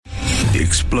The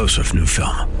explosive new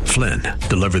film, Flynn,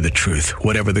 deliver the truth,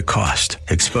 whatever the cost,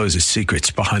 exposes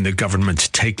secrets behind the government's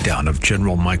takedown of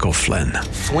General Michael Flynn.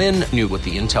 Flynn knew what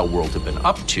the intel world had been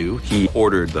up to. He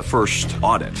ordered the first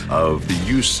audit of the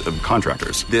use of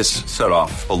contractors. This set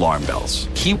off alarm bells.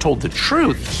 He told the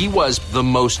truth. He was the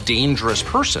most dangerous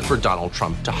person for Donald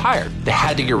Trump to hire. They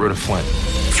had to get rid of Flynn.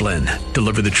 Flynn,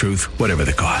 deliver the truth, whatever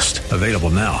the cost. Available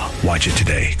now. Watch it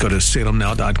today. Go to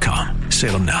salemnow.com.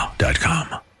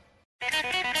 salemnow.com.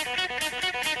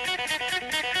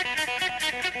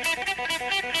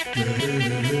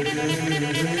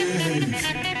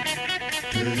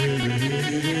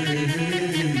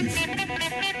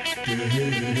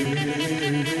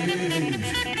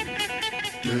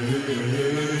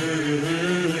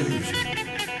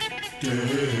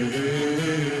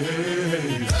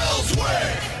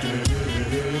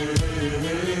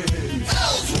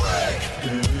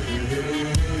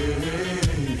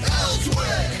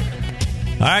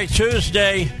 All right,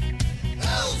 Tuesday.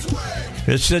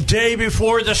 It's the day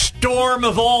before the storm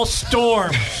of all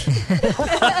storms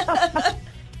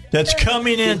that's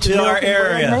coming into our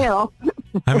area.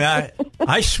 I mean,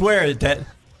 I swear that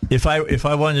if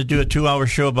I wanted to do a 2-hour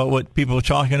show about what people are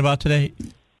talking about today,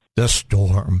 the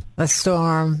storm. The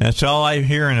storm. That's all I'm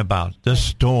hearing about, the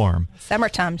storm.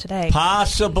 Summertime today.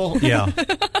 Possible, yeah.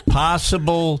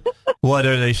 Possible, what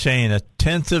are they saying,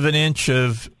 1/10 of an inch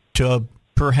to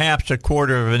perhaps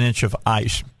 1/4 of an inch of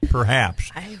ice.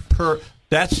 Perhaps.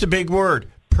 That's the big word.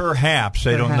 Perhaps.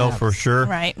 They don't know for sure.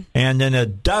 Right. And then a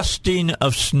dusting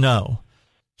of snow.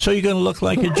 So you're going to look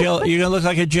like a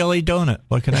jelly donut.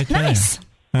 What can I tell you?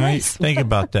 All right, think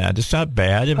about that. It's not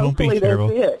bad. It won't be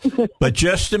terrible. But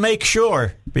just to make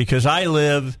sure, because I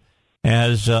live,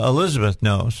 as Elizabeth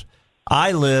knows,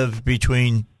 I live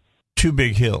between two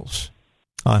big hills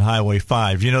on Highway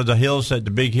 5. You know the hills, the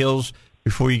big hills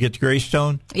before you get to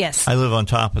Greystone? Yes. I live on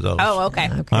top of those. Oh, okay.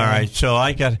 All right, so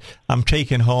I'm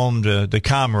taking home the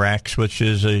Comrex, which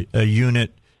is a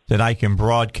unit that I can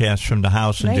broadcast from the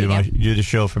house and do the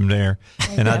show from there.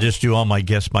 And I'll just do all my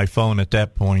guests by phone at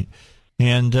that point.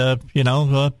 And, get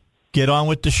on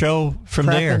with the show from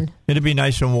there. It'll be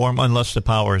nice and warm unless the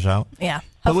power's out. Yeah.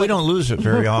 But we don't lose it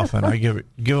very often. I give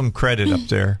them credit up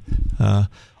there.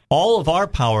 All of our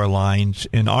power lines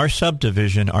in our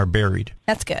subdivision are buried.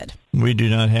 That's good. We do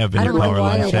not have any power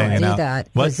lines hanging out. I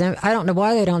don't know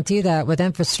why they don't do that with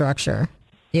infrastructure,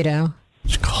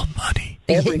 It's called money.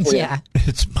 Yeah.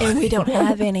 It's money. And we don't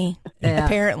have any,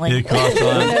 apparently. It costs a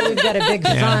lot. We've got a big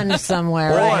fund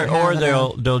somewhere. Or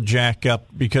they'll jack up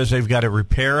because they've got to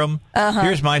repair them.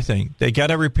 Here's my thing. They got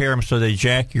to repair them so they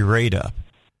jack your rate up.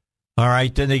 All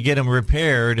right, then they get them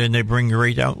repaired and they bring your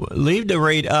rate down. Leave the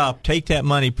rate up, take that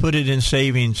money, put it in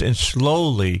savings, and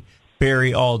slowly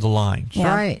bury all the lines.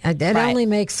 Yeah. Right. That only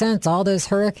makes sense. All those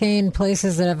hurricane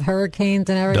places that have hurricanes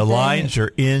and everything. The lines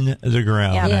are in the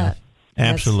ground. Yeah.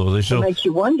 Absolutely. So it makes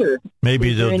you wonder.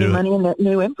 Maybe they'll do any money in that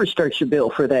new infrastructure bill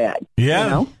for that?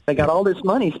 Yeah. They got all this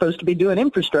money supposed to be doing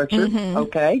infrastructure. Mm-hmm.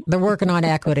 Okay. They're working on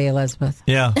equity, Elizabeth.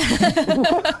 Yeah.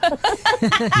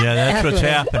 That's what's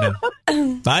happening.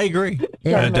 I agree.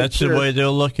 Yeah, that's the way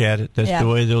they'll look at it. That's the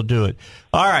way they'll do it.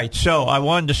 All right. So I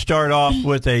wanted to start off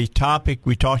with a topic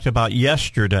we talked about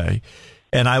yesterday,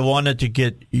 and I wanted to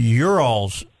get your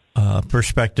all's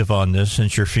perspective on this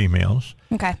since you're females.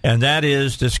 Okay. And that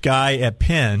is this guy at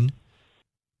Penn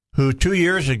who 2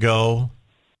 years ago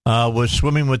was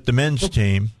swimming with the men's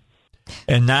team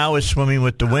and now is swimming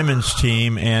with the women's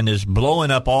team and is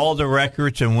blowing up all the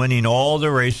records and winning all the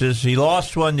races. He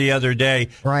lost one the other day,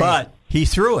 but he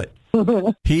threw it.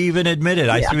 He even admitted,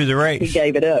 I threw the race. He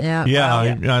gave it up.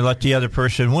 I let the other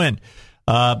person win.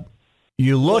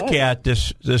 You look at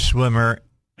this swimmer,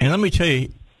 and let me tell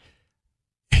you,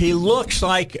 he looks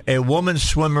like a woman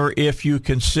swimmer if you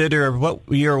consider, what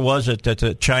year was it that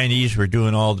the Chinese were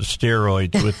doing all the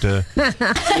steroids with the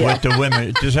with the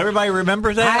women? Does everybody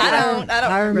remember that? I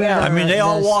don't remember. I mean, they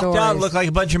all walked out, looked like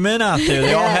a bunch of men out there.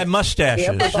 They all had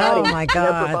mustaches. Oh my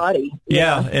God!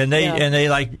 Yeah, and they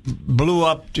like blew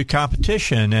up the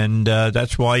competition, and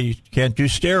that's why you can't do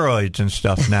steroids and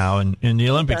stuff now in the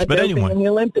Olympics. But anyway, in the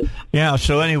Olympics. Yeah.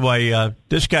 So anyway,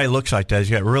 this guy looks like that. He's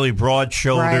got really broad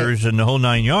shoulders and the whole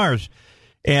 9 yards.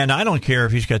 And I don't care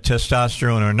if he's got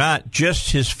testosterone or not.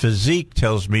 Just his physique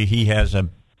tells me he has a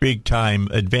big-time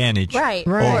advantage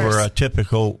over a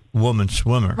typical woman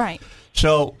swimmer. Right.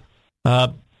 So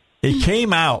it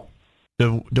came out.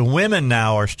 The women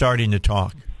now are starting to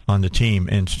talk on the team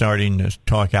and starting to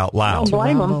talk out loud. Don't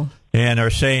blame them. And are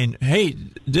saying, hey,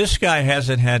 this guy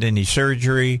hasn't had any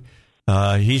surgery.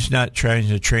 He's not trying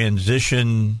to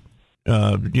transition,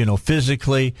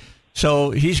 physically.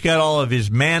 So he's got all of his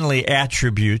manly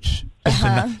attributes.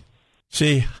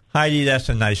 See, Heidi, that's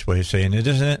a nice way of saying it,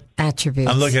 isn't it?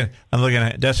 Attributes. I'm looking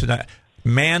at that's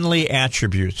manly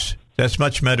attributes. That's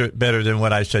much better than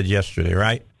what I said yesterday,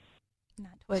 right?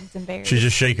 Not twigs and berries. She's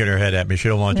just shaking her head at me. She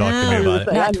don't want to talk to me about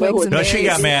it. Not twigs and berries. She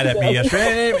got mad at me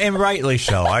yesterday, and rightly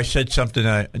so. I said something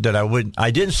that I wouldn't.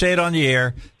 I didn't say it on the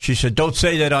air. She said, "Don't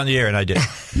say that on the air," and I did.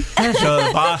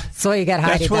 So you got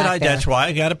Heidi back there. That's why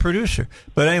I got a producer.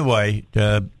 But anyway,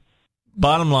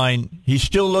 bottom line, he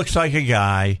still looks like a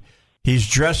guy. He's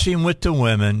dressing with the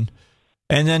women,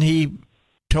 and then he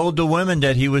told the women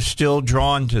that he was still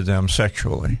drawn to them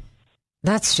sexually.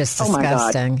 That's just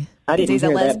disgusting. I didn't He's a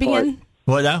hear that lesbian. part.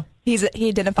 What now? He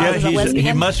identifies as a lesbian.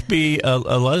 He must be a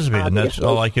lesbian. Obviously. That's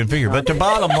all I can figure. But the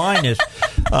bottom line is,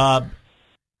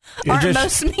 Aren't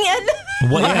most men?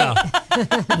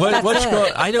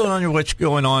 I don't know what's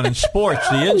going on in sports.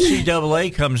 The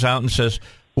NCAA comes out and says,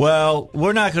 well,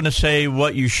 we're not going to say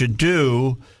what you should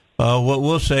do. What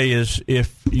we'll say is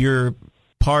if you're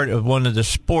part of one of the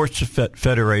sports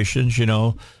federations,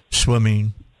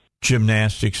 swimming,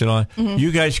 gymnastics and all,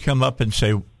 you guys come up and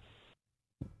say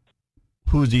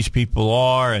who these people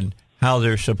are and how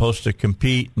they're supposed to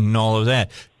compete and all of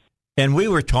that. And we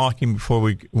were talking before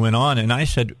we went on, and I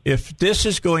said, if this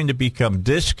is going to become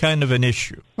this kind of an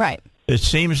issue, right? It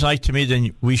seems like to me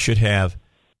then we should have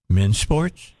men's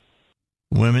sports,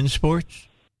 women's sports,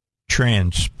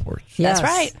 trans sports. Yes,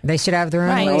 that's right. They should have their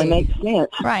own That only makes sense.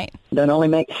 Right. That only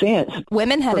makes sense.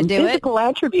 Women had to do physical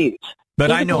attributes. But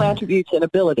physical attributes and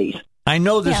abilities. I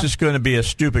know this is going to be a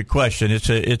stupid question.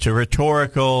 It's a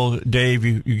rhetorical, Dave.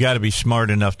 You got to be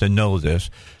smart enough to know this.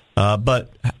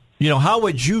 But how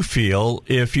would you feel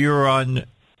if you're on,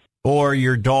 or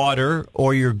your daughter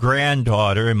or your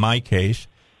granddaughter, in my case,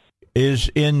 is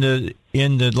in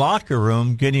the locker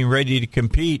room getting ready to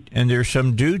compete, and there's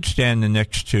some dude standing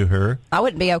next to her? I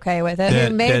wouldn't be okay with it.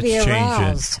 It may be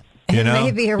aroused.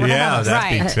 May be aroused.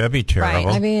 Yeah, that'd be terrible.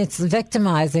 Right. I mean, it's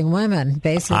victimizing women,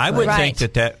 basically. I would think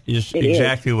that is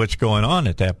exactly what's going on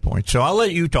at that point. So I'll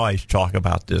let you guys talk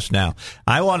about this now.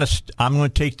 I'm going to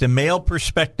take the male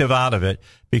perspective out of it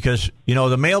because,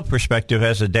 the male perspective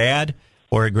as a dad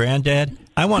or a granddad,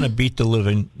 I want to beat the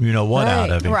living, out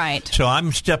of him. Right. So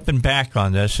I'm stepping back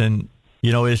on this and,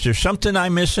 is there something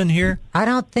I'm missing here? I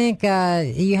don't think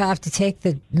you have to take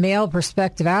the male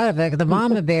perspective out of it. The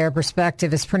mama bear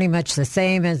perspective is pretty much the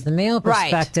same as the male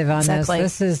perspective on exactly.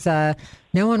 this. This is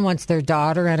no one wants their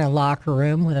daughter in a locker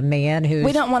room with a man who.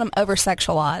 We don't want them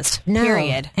over-sexualized. No.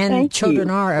 Period. And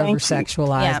children are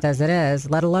over-sexualized as it is.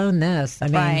 Let alone this. I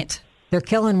mean, they're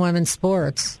killing women's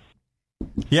sports.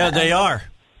 Yeah, they are.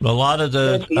 A lot of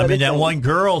that one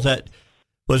girl that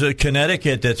was at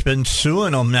Connecticut that's been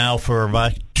suing them now for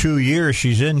about 2 years.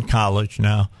 She's in college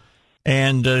now.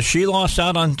 And she lost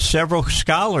out on several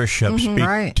scholarships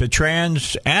to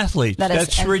trans athletes.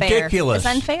 That's ridiculous.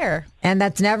 It's unfair. And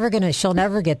that's she'll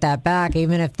never get that back,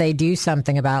 even if they do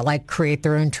something about create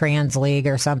their own trans league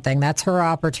or something. That's her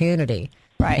opportunity.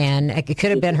 Right. And it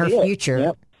could have been her future.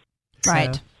 Yep.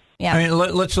 Right. So. Yeah. I mean,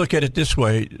 let's look at it this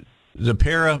way. The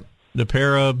para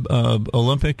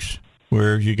Olympics,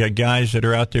 where you got guys that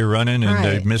are out there running and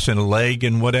they're missing a leg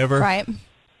and whatever. Right.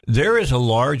 There is a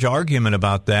large argument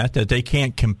about that they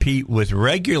can't compete with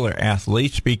regular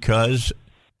athletes because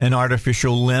an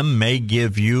artificial limb may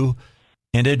give you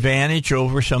an advantage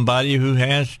over somebody who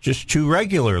has just two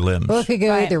regular limbs. Well, it could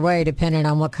go either way depending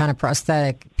on what kind of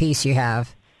prosthetic piece you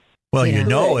have. Well,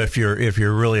 if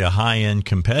you're really a high-end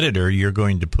competitor, you're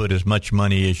going to put as much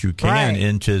money as you can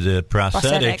into the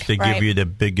prosthetics to give you the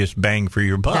biggest bang for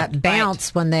your buck. That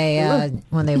bounce when they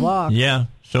walk. Yeah.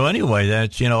 So anyway,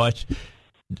 that's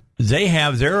they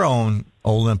have their own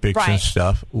Olympics and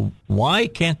stuff. Why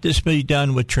can't this be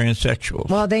done with transsexuals?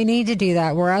 Well, they need to do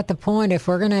that. We're at the point if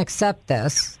we're going to accept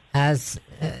this as.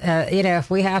 If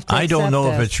we have to, I don't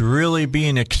know if it's really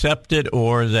being accepted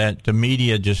or that the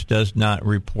media just does not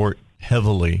report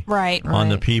heavily on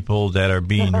the people that are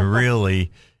being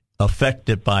really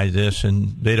affected by this,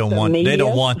 and they don't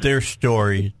want their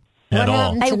story at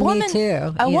all. A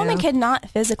woman cannot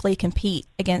physically compete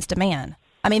against a man.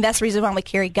 I mean, that's the reason why we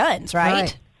carry guns,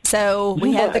 right? So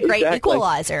we have the great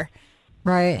equalizer.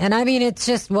 Right, and I mean, it's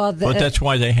just but that's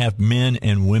why they have men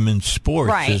and women's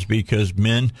sports, is because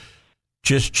men.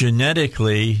 Just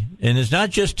genetically, and it's not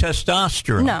just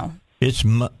testosterone. No. It's,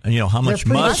 how much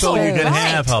muscle you're going to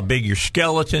have, how big your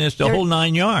skeleton is, the whole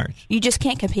 9 yards. You just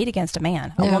can't compete against a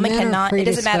man. A woman cannot. It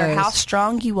doesn't matter how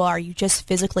strong you are. You just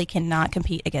physically cannot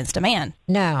compete against a man.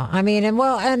 No. I mean,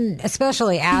 and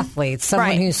especially athletes,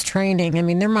 someone who's training. I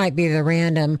mean, there might be the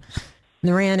random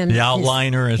random. The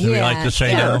outliner, as we like to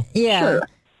say now. Yeah. Sure.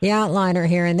 The outliner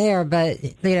here and there, but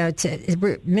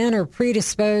men are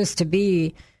predisposed to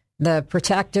be the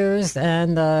protectors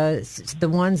and the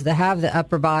ones that have the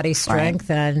upper body strength,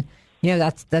 and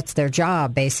that's their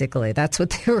job basically. That's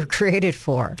what they were created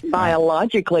for.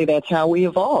 Biologically, that's how we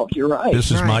evolved. You're right.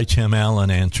 This is my Tim Allen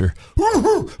answer.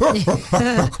 Yeah,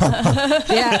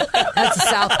 that's a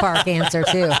South Park answer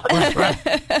too.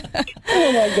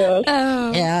 Oh my gosh.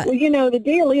 Yeah. Well, the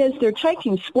deal is they're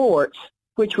taking sports,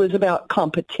 which was about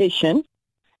competition,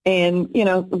 and,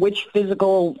 which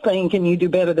physical thing can you do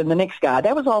better than the next guy?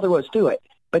 That was all there was to it.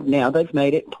 But now they've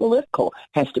made it political.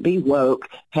 Has to be woke,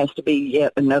 has to be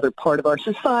yet another part of our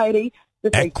society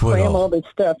that they cram all this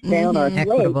stuff down our throats.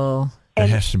 Equitable. It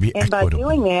has to be equitable. And by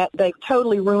doing that, they've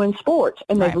totally ruined sports,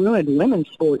 and they've ruined women's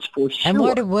sports for sure. And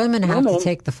why do women have to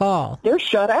take the fall? They're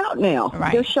shut out now.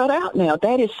 Right. They're shut out now.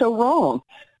 That is so wrong.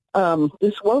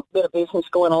 This woke bit of business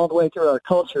going all the way through our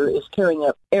culture is tearing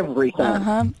up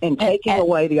everything and taking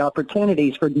away the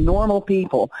opportunities for normal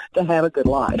people to have a good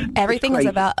life. Everything is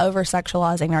about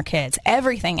over-sexualizing our kids.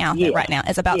 Everything out there right now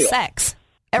is about sex.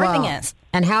 Everything is.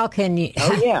 And how can you...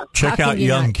 Check out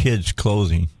young kids'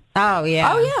 clothing. Oh,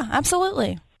 yeah. Oh, yeah,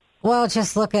 absolutely. Well,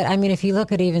 just look at, if you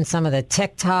look at even some of the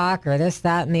TikTok or this,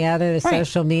 that, and the other, the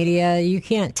social media, you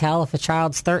can't tell if a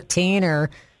child's 13 or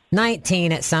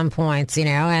 19 at some points,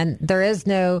 and there is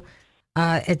no,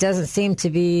 there doesn't seem to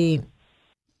be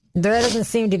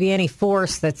any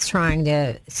force that's trying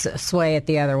to sway it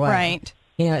the other way. Right.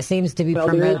 It seems to be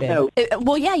promoted. You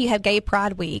had Gay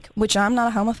Pride Week, which I'm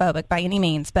not homophobic by any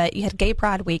means, but you had Gay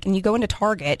Pride Week, and you go into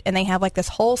Target, and they have like this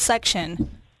whole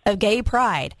section of gay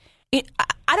pride.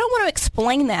 I don't want to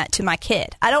explain that to my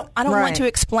kid. I don't want to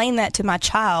explain that to my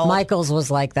child. Michael's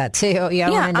was like that too.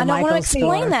 I don't want to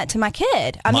explain that to my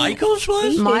kid. Michael's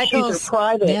was? Michael's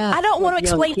private. Yeah. I don't want to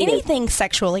explain anything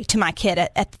sexually to my kid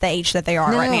at the age that they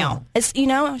are right now. It's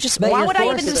But why would I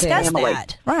even forced to. discuss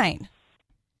that? Right.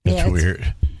 It's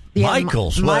weird. Yeah,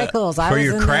 Michael's. Michael's. For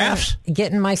your crafts?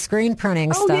 Getting my screen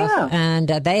printing stuff, and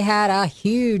they had a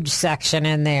huge section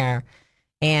in there.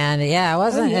 And it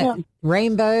wasn't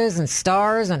rainbows and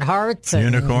stars and hearts and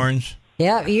unicorns.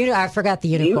 Yeah, I forgot the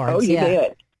unicorns. You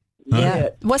did. Yeah.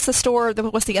 What's the store?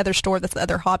 What's the other store? That's the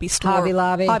other hobby store. Hobby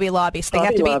Lobby. Hobby Lobby. So they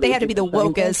have to be the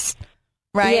wokest,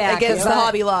 right? Yeah, against the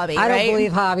Hobby Lobby. I right? don't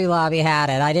believe Hobby Lobby had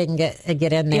it. I didn't get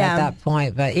in there at that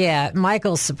point. But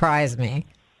Michael surprised me.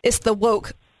 It's the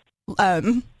woke.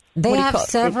 They have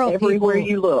several people everywhere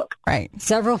you look. Right.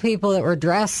 Several people that were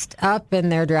dressed up in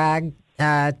their drag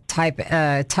type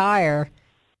attire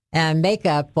and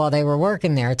makeup while they were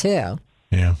working there too.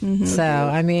 Yeah. Mm-hmm.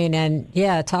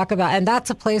 So talk about, and that's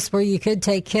a place where you could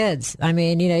take kids.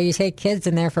 You take kids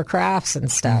in there for crafts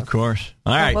and stuff. Of course.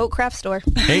 All right. Woke craft store.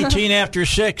 18 after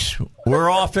 6. We're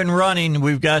off and running.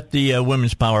 We've got the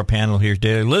Women's Power panel here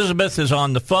today. Elizabeth is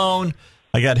on the phone.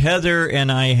 I got Heather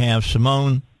and I have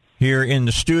Simone here in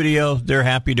the studio. They're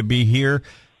happy to be here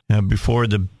before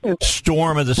the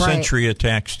storm of the century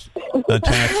attacks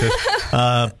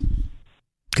us.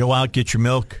 Go out, get your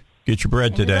milk, get your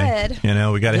bread today.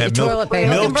 We got to have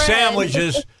milk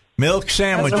sandwiches. Milk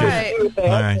sandwiches. Right.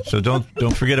 All right, so don't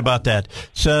forget about that.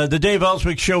 So the Dave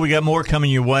Elswick Show, we got more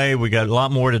coming your way. We got a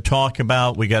lot more to talk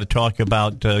about. We got to talk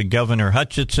about Governor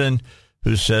Hutchinson,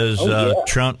 who says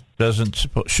Trump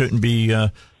shouldn't be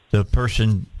the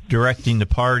person directing the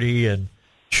party and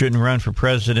shouldn't run for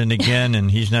president again, and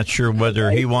he's not sure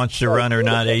whether he wants to run or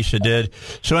not. Asa did.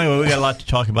 So anyway, we got a lot to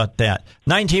talk about that.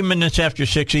 19 minutes after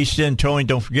 6, East End Towing.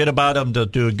 Don't forget about them. They'll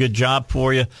do a good job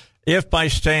for you. If by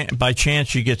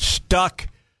chance you get stuck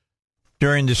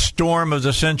during the storm of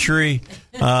the century,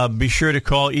 be sure to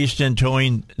call East End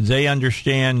Towing. They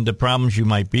understand the problems you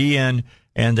might be in,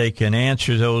 and they can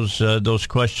answer those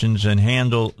questions and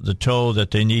handle the tow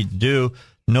that they need to do.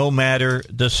 No matter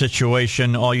the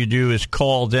situation, all you do is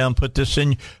call them. Put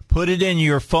it in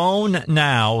your phone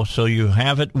now so you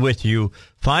have it with you.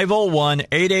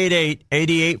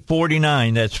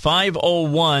 501-888-8849. That's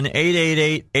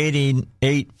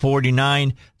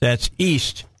 501-888-8849. That's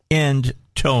East End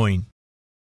Towing.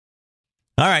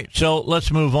 All right, so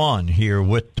let's move on here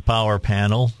with the power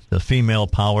panel, the female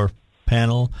power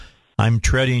panel. I'm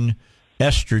treading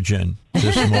estrogen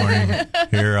this morning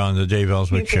here on the Dave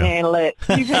Elswick Show. You can handle it.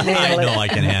 I know I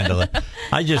can handle it.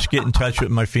 I just get in touch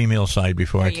with my female side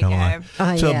before I come on.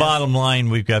 So bottom line,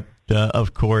 we've got,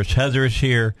 of course, Heather's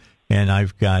here, and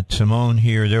I've got Simone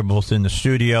here. They're both in the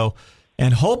studio.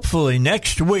 And hopefully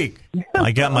next week,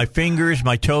 I got my fingers,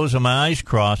 my toes, and my eyes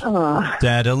crossed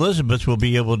that Elizabeth will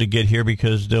be able to get here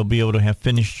because they'll be able to have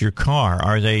finished your car.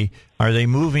 Are they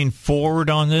moving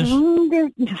forward on this?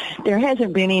 There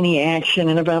hasn't been any action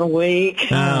in about a week.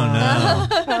 Oh, no.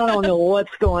 I don't know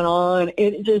what's going on.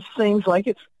 It just seems like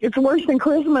it's worse than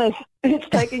Christmas. It's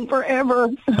taking forever.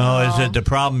 Oh, is it the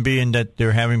problem being that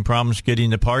they're having problems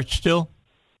getting the parts still?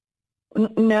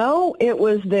 No, it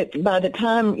was that by the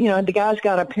time, the guy's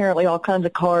got apparently all kinds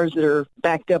of cars that are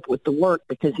backed up with the work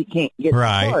because he can't get the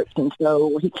parts. And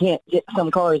so he can't get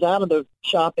some cars out of the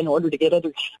shop in order to get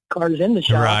other cars in the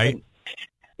shop. Right. And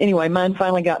anyway, mine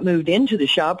finally got moved into the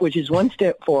shop, which is one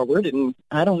step forward, and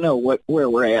I don't know where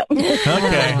we're at.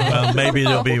 Okay, well, maybe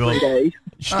there'll be...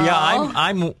 Yeah,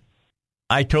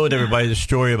 I told everybody the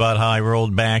story about how I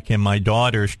rolled back in my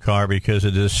daughter's car because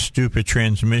of this stupid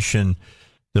transmission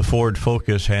the Ford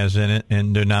Focus has in it,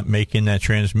 and they're not making that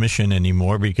transmission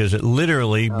anymore because it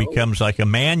literally becomes like a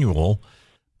manual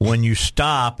when you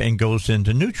stop and goes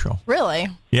into neutral. Really?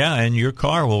 Yeah, and your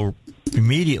car will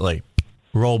immediately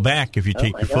roll back if you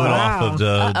take your foot off of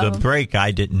the brake.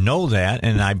 I didn't know that,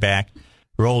 and I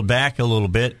rolled back a little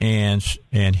bit and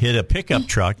hit a pickup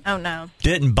truck. Oh, no.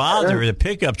 Didn't bother the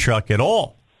pickup truck at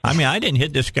all. I mean, I didn't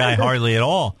hit this guy hardly at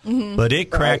all, but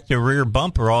it cracked the rear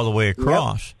bumper all the way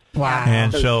across. Yep. Wow.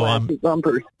 And so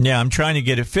I'm trying to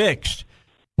get it fixed.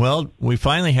 Well, we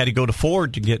finally had to go to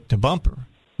Ford to get the bumper.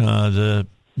 That's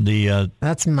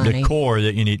money. The core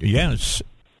that you need. Yeah, it's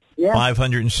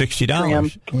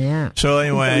 $560. Yeah. So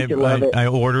anyway, I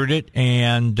ordered it,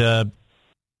 and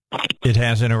it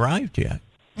hasn't arrived yet.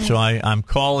 So I'm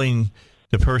calling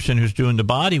the person who's doing the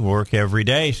body work every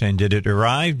day saying, did it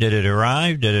arrive? Did it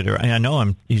arrive? Did it arrive? I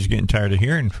know he's getting tired of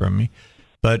hearing from me.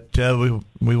 But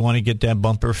we want to get that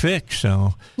bumper fixed,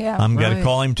 so I'm going to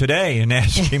call him today and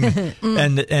ask him.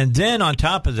 And then on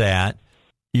top of that,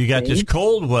 you got this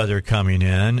cold weather coming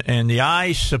in and the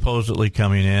ice supposedly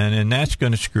coming in, and that's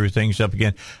going to screw things up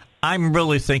again. I'm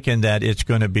really thinking that it's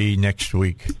going to be next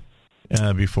week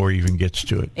before he even gets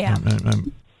to it. Yeah.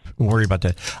 I'm worried about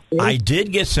that. I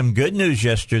did get some good news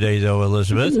yesterday, though,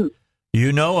 Elizabeth.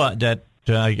 You know that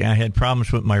I had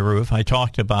problems with my roof. I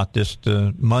talked about this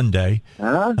Monday,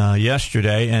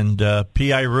 yesterday, and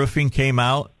PI Roofing came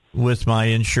out with my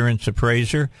insurance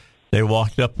appraiser. They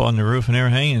walked up on the roof and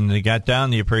everything, and they got down.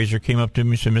 The appraiser came up to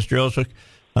me and said, Mr. Elswick,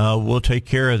 we'll take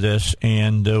care of this,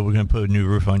 and we're going to put a new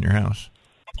roof on your house.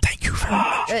 Thank you very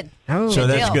much. Good. So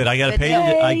that's good. I got to pay.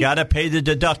 I got to pay the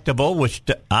deductible, which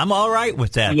I'm all right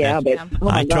with that. Yeah, but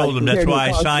I told them that's why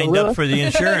I signed up for the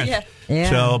insurance. Yeah.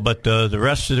 So, but the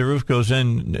rest of the roof goes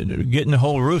in. Getting the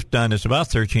whole roof done is about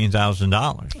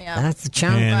 $13,000. Yeah, that's a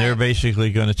chunk. And they're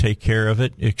basically going to take care of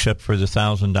it, except for the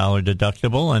 $1,000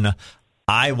 deductible. And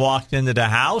I walked into the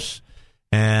house,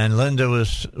 and Linda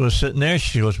was sitting there.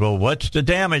 She goes, "Well, what's the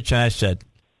damage?" And I said,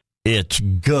 "It's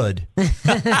good."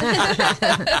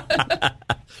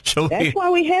 So that's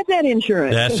why we have that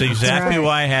insurance. That's exactly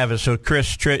why I have it. So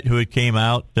Chris Tritt, who came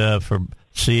out for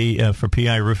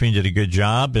PI Roofing, did a good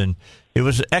job, and it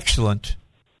was an excellent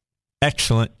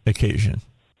occasion.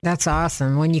 That's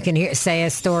awesome when you can say a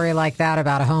story like that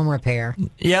about a home repair.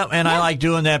 Yeah, and I like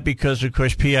doing that because, of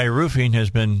course, PI Roofing has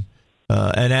been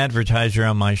an advertiser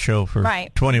on my show for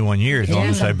 21 years, as long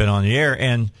as I've been on the air,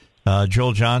 and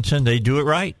Joel Johnson, they do it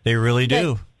right. They really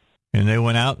do. And they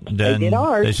went out and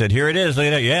they said, "Here it is. Look at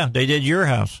that." Yeah, they did your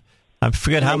house. I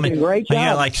forget how many. I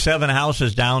got like 7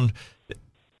 houses down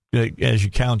as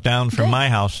you count down from my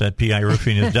house that PI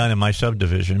Roofing has done in my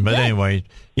subdivision. But anyway,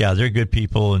 yeah, they're good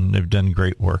people and they've done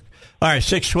great work. All right,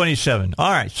 627.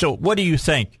 All right, so what do you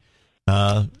think?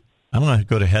 I'm going to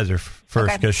go to Heather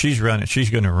first because she's running. She's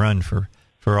going to run for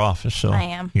office. So I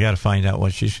am. You got to find out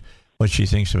what she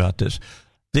thinks about this.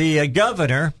 The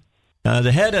governor,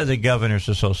 the head of the Governors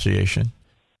Association,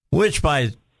 which by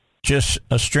just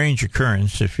a strange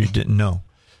occurrence, if you didn't know,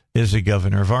 is the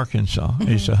governor of Arkansas,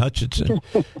 Asa Hutchinson,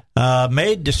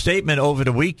 made the statement over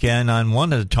the weekend on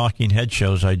one of the Talking Head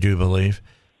shows, I do believe,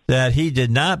 that he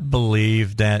did not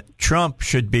believe that Trump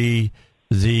should be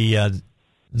the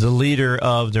leader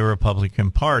of the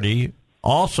Republican Party.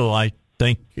 Also,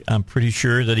 I'm pretty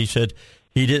sure that he said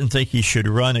he didn't think he should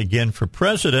run again for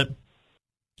president.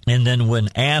 And then when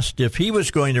asked if he was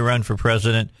going to run for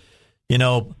president,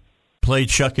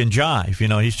 played shuck and jive.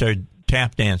 He started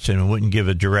tap dancing and wouldn't give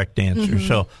a direct answer.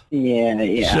 So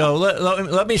yeah. So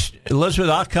let me, Elizabeth,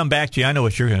 I'll come back to you. I know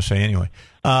what you're going to say anyway.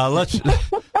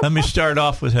 Let me start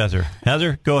off with Heather.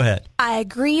 Heather, go ahead. I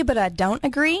agree, but I don't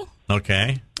agree.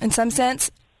 Okay. In some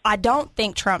sense, I don't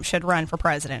think Trump should run for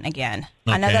president again.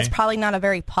 Okay. I know that's probably not a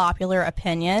very popular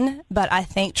opinion, but I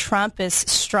think Trump is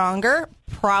stronger,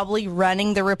 probably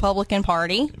running the Republican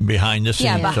Party. Behind the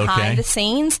scenes, yeah, behind the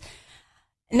scenes.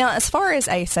 Now, as far as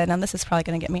Asa, now this is probably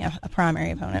going to get me a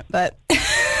primary opponent, but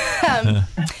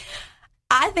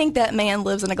I think that man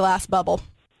lives in a glass bubble.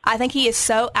 I think he is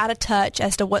so out of touch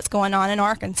as to what's going on in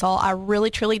Arkansas. I really,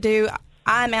 truly do.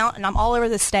 I'm out and I'm all over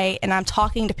the state and I'm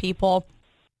talking to people.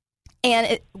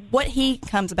 And what he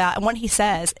comes about and what he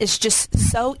says is just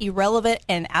so irrelevant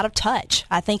and out of touch.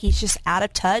 I think he's just out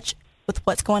of touch with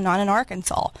what's going on in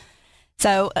Arkansas.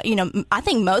 So, I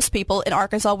think most people in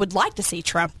Arkansas would like to see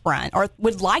Trump run or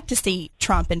would like to see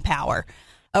Trump in power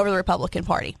over the Republican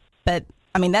Party. But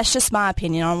I mean, that's just my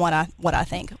opinion on what I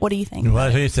think. What do you think?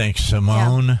 What do you think,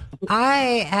 Simone?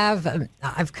 Yeah.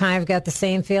 I've kind of got the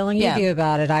same feeling you do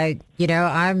about it.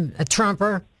 I'm a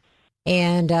Trumper,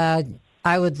 and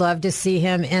I would love to see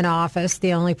him in office.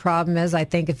 The only problem is, I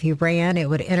think if he ran, it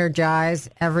would energize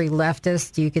every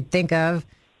leftist you could think of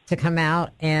to come out,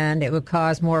 and it would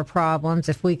cause more problems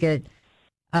if we could.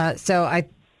 So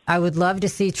I would love to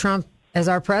see Trump as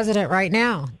our president right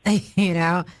now,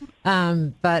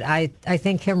 but I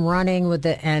think him running with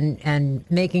and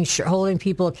making sure, holding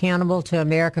people accountable to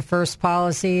America First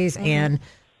policies and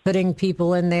putting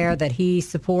people in there that he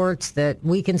supports, that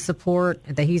we can support,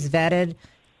 that he's vetted,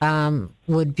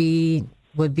 would be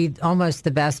almost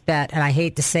the best bet. And I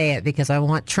hate to say it because I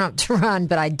want Trump to run,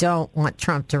 but I don't want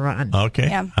Trump to run. Okay.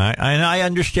 Yeah. I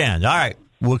understand. All right.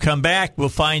 We'll come back. We'll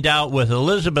find out what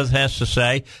Elizabeth has to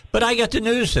say. But I got the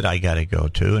news that I got to go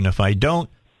to. And if I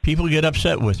don't, people get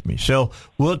upset with me. So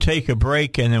we'll take a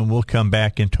break and then we'll come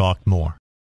back and talk more.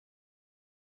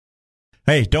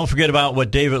 Hey, don't forget about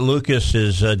what David Lucas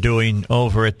is doing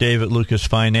over at David Lucas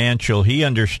Financial. He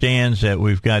understands that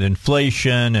we've got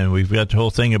inflation and we've got the whole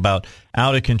thing about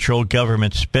out-of-control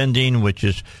government spending, which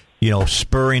is,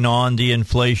 spurring on the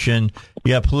inflation.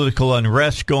 You got political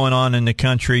unrest going on in the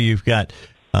country. You've got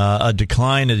a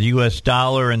decline of the U.S.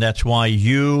 dollar, and that's why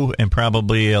you and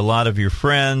probably a lot of your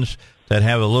friends that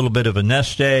have a little bit of a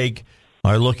nest egg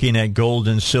are looking at gold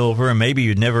and silver, and maybe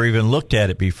you'd never even looked at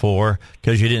it before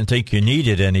because you didn't think you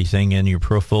needed anything in your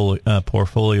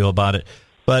portfolio about it.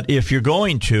 But if you're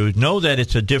going to, know that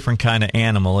it's a different kind of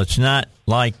animal. It's not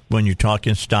like when you're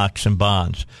talking stocks and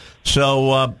bonds.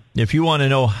 So if you want to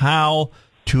know how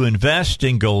to invest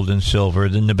in gold and silver,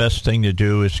 then the best thing to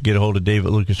do is to get a hold of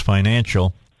David Lucas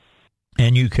Financial.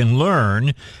 And you can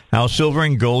learn how silver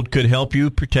and gold could help you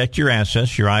protect your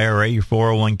assets, your IRA, your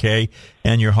 401k,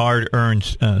 and your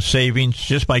hard-earned savings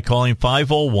just by calling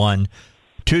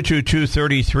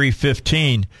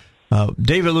 501-222-3315.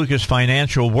 David Lucas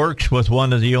Financial works with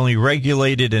one of the only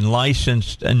regulated and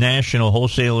licensed national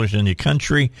wholesalers in the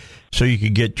country, so you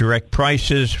can get direct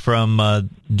prices from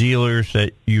dealers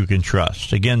that you can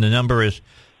trust. Again, the number is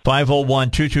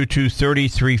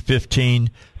 501-222-3315.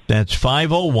 That's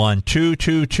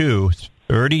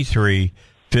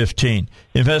 501-222-3315.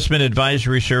 Investment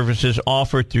advisory services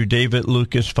offered through David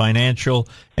Lucas Financial,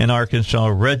 an Arkansas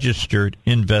registered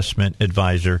investment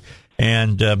advisor.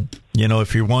 And,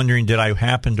 if you're wondering, did I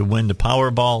happen to win the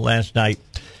Powerball last night?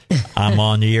 I'm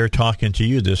on the air talking to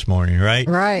you this morning, right?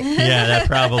 Right. Yeah, that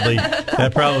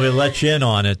probably lets you in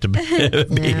on it, to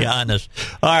be honest.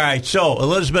 All right. So,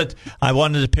 Elizabeth, I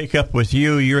wanted to pick up with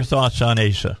you your thoughts on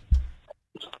Asa.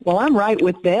 Well, I'm right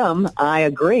with them. I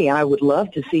agree. I would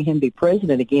love to see him be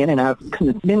president again, and I've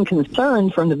been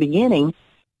concerned from the beginning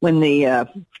when the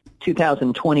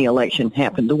 2020 election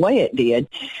happened the way it did.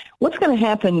 What's going to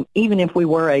happen even if we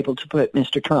were able to put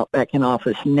Mr. Trump back in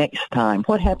office next time?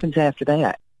 What happens after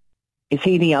that? Is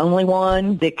he the only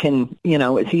one that can,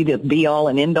 is he the be-all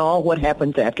and end-all? What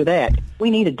happens after that?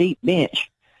 We need a deep bench,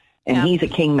 and he's a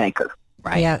kingmaker.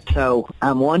 Right. Yeah. So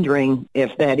I'm wondering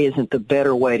if that isn't the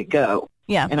better way to go.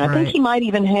 Yeah. And I think he might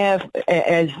even have,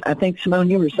 as I think, Simone,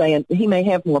 you were saying, he may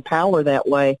have more power that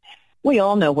way. We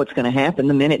all know what's going to happen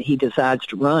the minute he decides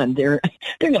to run. They're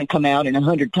going to come out in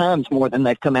 100 times more than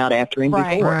they've come out after him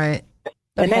before. Right.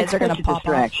 And that's such a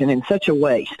distraction and such a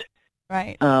waste.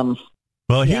 Right. Well,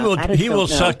 he will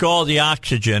suck all the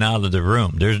oxygen out of the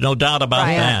room. There's no doubt about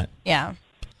that. Yeah.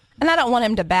 And I don't want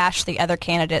him to bash the other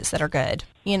candidates that are good.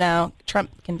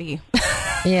 Trump can be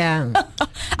a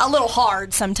little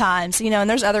hard sometimes, and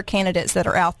there's other candidates that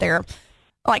are out there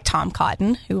like Tom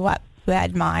Cotton, who I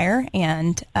admire,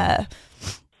 and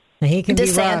he can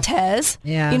DeSantis.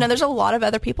 Be rough. Yeah. There's a lot of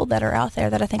other people that are out there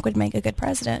that I think would make a good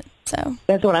president. So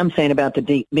that's what I'm saying about the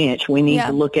deep bench. We need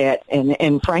to look at,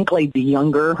 and frankly, the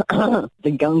younger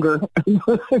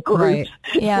groups. Right.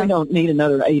 Yeah. We don't need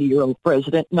another 80-year-old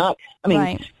president.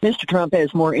 Mr. Trump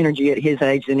has more energy at his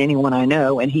age than anyone I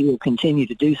know, and he will continue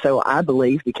to do so, I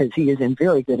believe, because he is in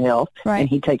very good health, and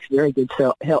he takes very good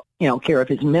care of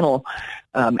his mental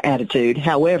attitude.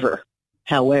 However,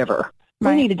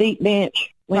 we need a deep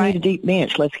bench. We need a deep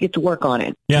bench. Let's get to work on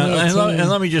it. Yeah, and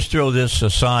let me just throw this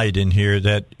aside in here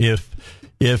that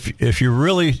if you're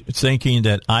really thinking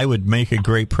that I would make a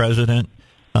great president,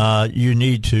 you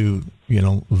need to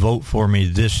vote for me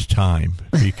this time,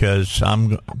 because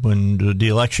when the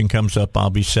election comes up, I'll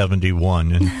be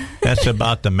 71, and that's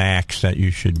about the max that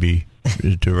you should be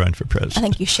to run for president. I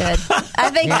think you should. I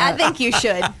think you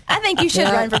should. I think you should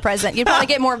run for president. You'd probably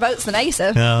get more votes than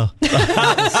Asa. No. That's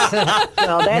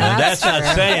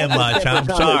not saying much. I'm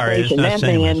sorry. It's not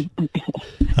saying much.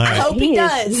 I hope he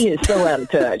does. He is so out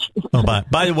of touch.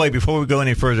 By the way, before we go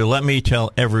any further, let me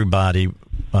tell everybody,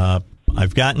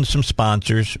 I've gotten some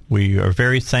sponsors. We are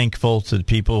very thankful to the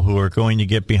people who are going to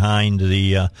get behind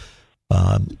the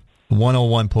 101.1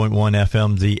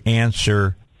 FM, The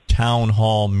Answer town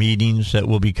hall meetings that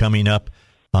will be coming up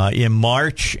in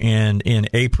March and in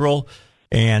April.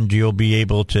 And you'll be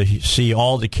able to see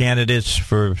all the candidates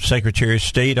for Secretary of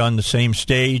State on the same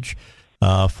stage,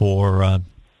 for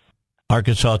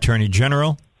Arkansas Attorney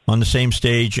General on the same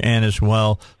stage, and as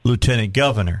well Lieutenant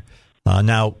Governor.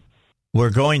 Now, we're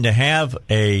going to have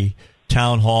a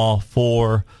town hall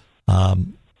for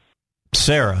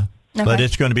Sarah, but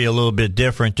it's going to be a little bit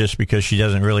different just because she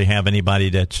doesn't really have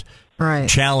anybody that's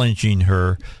challenging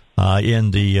her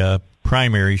in the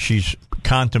primary. She's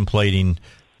contemplating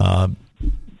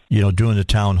doing the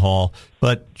town hall,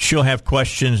 but she'll have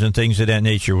questions and things of that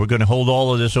nature. We're going to hold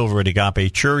all of this over at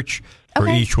Agape Church for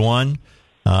each one.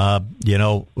 We're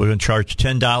going to charge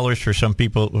 $10 for some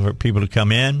people to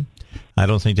come in. I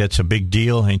don't think that's a big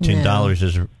deal. I think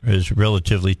 $10 is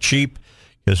relatively cheap,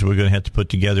 because we're going to have to put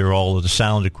together all of the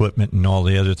sound equipment and all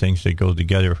the other things that go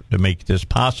together to make this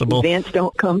possible. Events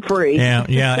don't come free.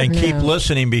 Yeah, and keep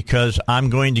listening, because I'm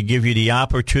going to give you the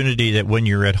opportunity that when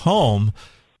you're at home,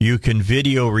 you can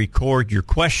video record your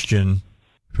question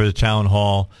for the town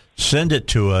hall, send it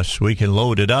to us. We can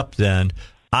load it up then.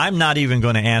 I'm not even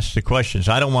going to ask the questions.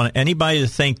 I don't want anybody to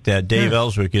think that Dave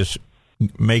Elswick is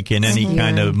making any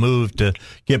kind of move to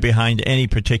get behind any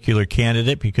particular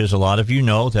candidate, because a lot of you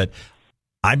know that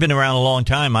I've been around a long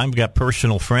time. I've got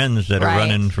personal friends that are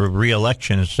running for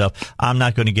re-election and stuff. I'm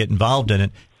not going to get involved in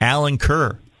it. Alan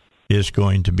Kerr is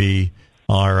going to be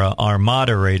our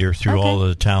moderator through all of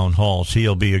the town halls.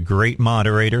 He'll be a great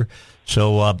moderator.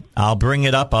 So I'll bring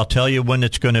it up. I'll tell you when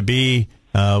it's going to be.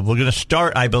 We're going to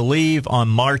start, I believe, on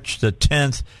March the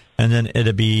 10th, and then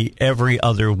it'll be every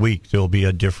other week. There'll be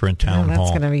a different town hall.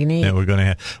 That's going to be neat. That we're going to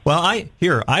have. Well,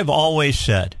 I've always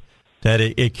said that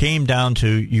it came down to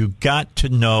you got to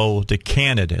know the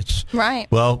candidates. Right.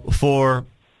 Well, for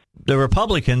the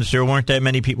Republicans, there weren't that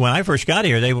many people. When I first got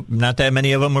here, not that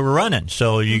many of them were running.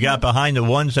 So you got behind the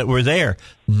ones that were there.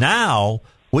 Now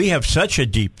we have such a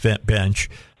deep bench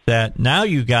that now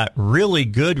you got really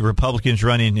good Republicans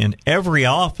running in every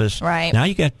office. Right. Now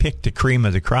you got to pick the cream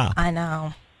of the crop. I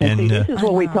know. And see, this is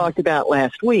what we talked about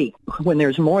last week. When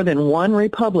there's more than one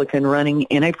Republican running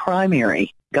in a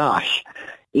primary, gosh,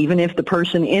 even if the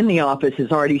person in the office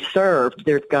has already served,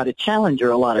 there's got a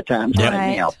challenger a lot of times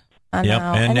right now. I know. Yep.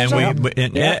 And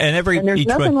there's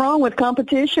nothing wrong with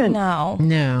competition. No.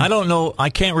 I don't know. I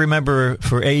can't remember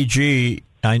for AG.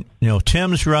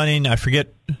 Tim's running. I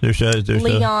forget. There's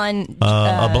Leon,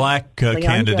 a black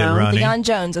candidate Jones. running. Leon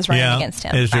Jones is running against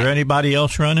him. Is there anybody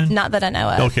else running? Not that I know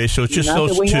of. Okay, so it's just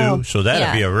those two. So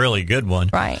that'd be a really good one.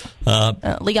 Right.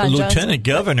 Leon Lieutenant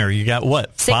Governor, you got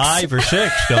what? 5 or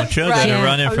 6, don't you? That are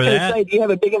running for that. Say, do you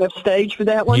have a big enough stage for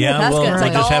that one? Yeah, that's well, good.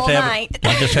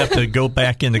 I just have to go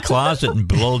back in the closet and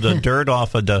blow the dirt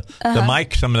off of the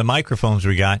mic, some of the microphones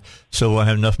we got, so we'll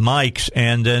have enough mics.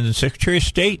 And then the Secretary of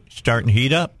State starting to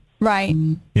heat up. Right.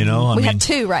 We have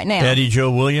 2 right now. Eddie Joe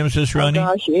Williams is running.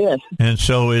 Oh, gosh, yes. And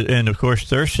so, and of course,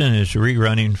 Thurston is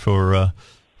rerunning for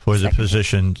the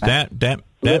position. That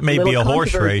may be a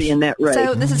horse race. In that race.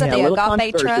 So this is at the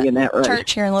Agape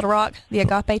Church here in Little Rock. The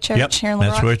Agape Church here in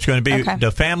Little Rock. That's where it's going to be. Okay. The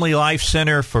Family Life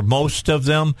Center for most of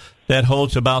them that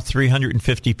holds about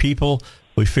 350 people.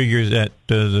 We figure that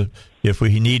if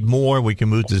we need more, we can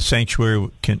move to the sanctuary.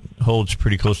 Holds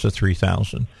pretty close to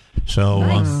 3,000. So,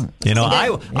 nice.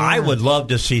 I would love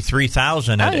to see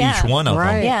 3,000 at each one of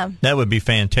them. Yeah. That would be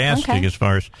fantastic as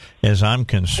far as I'm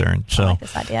concerned. So, I like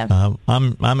this idea.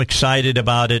 I'm excited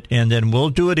about it, and then we'll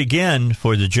do it again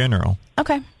for the general.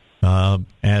 Okay.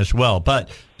 as well. But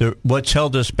what's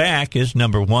held us back is,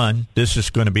 number one, this is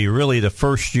going to be really the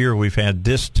first year we've had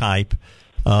this type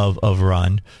of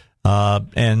run.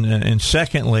 And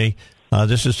secondly,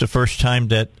 this is the first time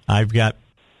that I've got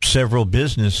several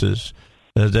businesses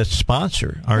that are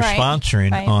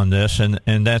sponsoring on this,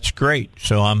 and that's great.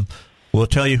 So we'll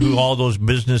tell you who all those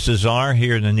businesses are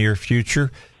here in the near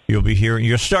future. You'll be hearing.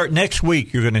 You'll start next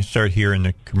week. You're going to start hearing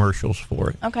the commercials for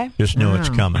it. Okay. Just know it's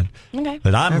coming. Okay.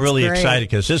 But I'm That's really great. excited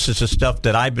because this is the stuff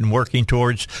that I've been working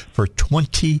towards for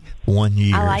 21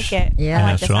 years. I like it. Yeah.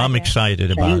 I like this so I'm idea.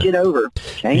 excited about Change it. it over.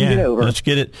 Change it over. Let's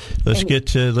get it. Let's get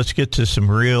to some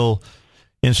real.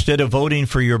 Instead of voting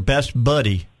for your best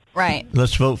buddy, Right.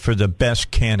 let's vote for the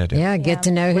best candidate. Yeah, get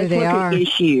to know who Let's they look are. at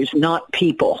issues, not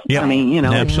people. Yeah. I mean, it's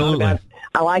not Absolutely. about-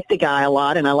 I like the guy a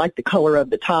lot, and I like the color of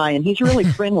the tie, and he's really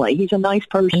friendly. He's a nice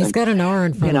person. And he's got an R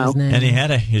in front of his name.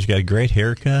 And he's got a great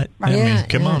haircut. I Yeah, mean,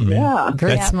 come yeah. on, man. Yeah.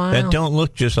 Great that, smile. That don't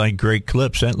look just like great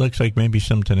clips. That looks like maybe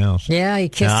something else. Yeah, he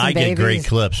kissed Now, some I babies. get great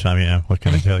clips. I mean, what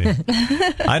can I tell you?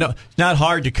 It's not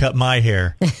hard to cut my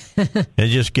hair. They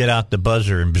just get out the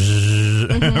buzzer and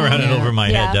run it over my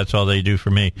Yeah. head. That's all they do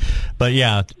for me. But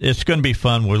yeah, it's going to be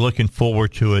fun. We're looking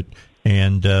forward to it,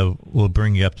 and we'll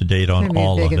bring you up to date on It's gonna be a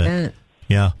all big of it. event.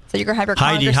 Yeah. So you're going to have your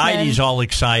congressman. Heidi's all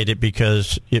excited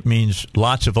because it means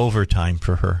lots of overtime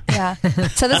for her. Yeah.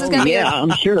 So this is going to be. Yeah,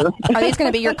 I'm sure. Are these going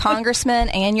to be your congressmen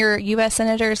and your U.S.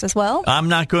 senators as well? I'm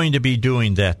not going to be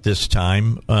doing that this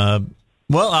time.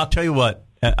 Well, I'll tell you what.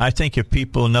 I think if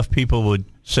enough people would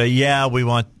say, yeah, we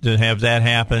want to have that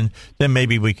happen, then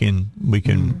maybe we can look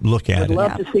at I'd it.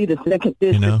 love to see the second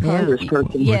district congressperson.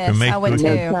 Yes, I would No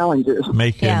too. challenges.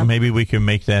 Maybe we can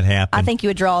make that happen. I think you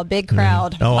would draw a big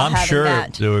crowd. Oh, by I'm having sure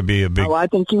that. there would be a big Oh, I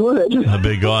think you would. a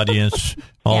big audience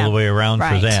all Yeah. the way around for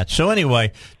Right. that. So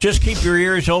anyway, just keep your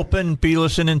ears open. Be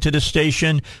listening to the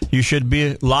station. You should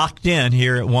be locked in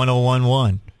here at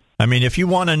 101.1. I mean, if you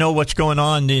want to know what's going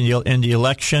on in the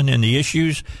election and the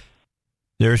issues,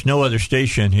 there's no other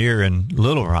station here in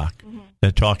Little Rock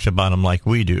that talks about them like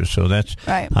we do. So that's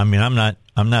Right. I mean, I'm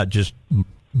not just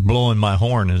blowing my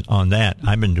horn on that.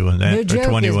 I've been doing that No for joke, as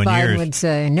 21 Biden years. would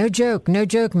say. No joke,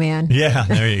 man. Yeah,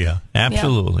 there you go.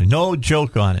 Absolutely. No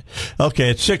joke on it. Okay,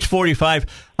 it's 6:45.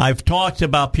 I've talked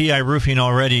about PI Roofing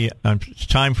already. It's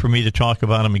time for me to talk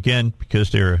about them again because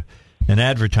they're an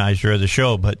advertiser of the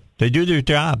show, but they do their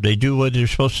job. They do what they're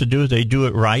supposed to do. They do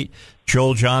it right.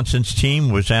 Joel Johnson's team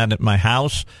was at my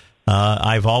house.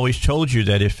 I've always told you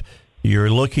that if you're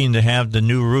looking to have the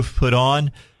new roof put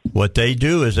on, what they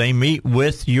do is they meet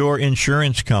with your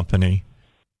insurance company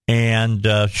and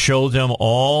show them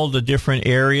all the different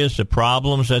areas, the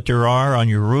problems that there are on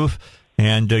your roof,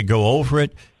 and go over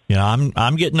it. You know,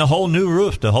 I'm getting a whole new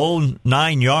roof, the whole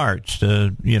 9 yards.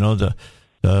 The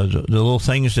little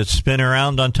things that spin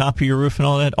around on top of your roof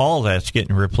and all that's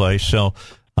getting replaced. So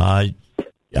I'm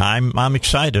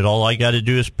excited. All I got to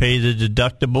do is pay the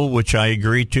deductible, which I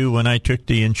agreed to when I took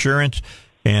the insurance.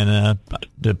 And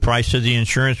the price of the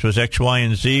insurance was X, Y,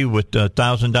 and Z with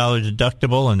 $1,000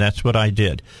 deductible, and that's what I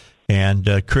did.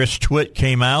 And Chris Twitt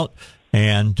came out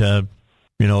and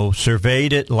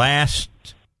surveyed it last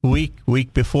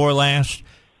week before last,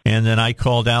 and then I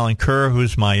called Alan Kerr,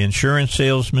 who's my insurance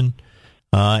salesman,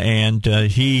 and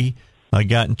he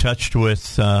got in touch with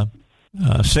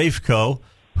Safeco,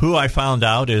 who I found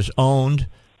out is owned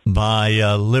by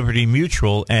Liberty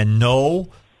Mutual. And no,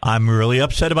 I'm really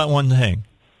upset about one thing.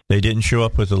 They didn't show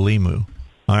up with the Limu.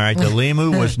 All right, the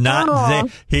Limu was not there.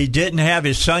 He didn't have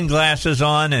his sunglasses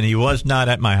on, and he was not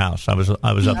at my house. I was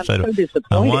upset. so disappointed.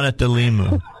 I wanted the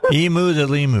Limu. Emu the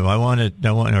Limu. I wanted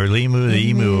or Limu the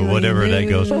Emu or whatever that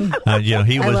goes.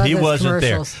 He wasn't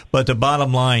there. But the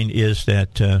bottom line is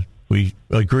that we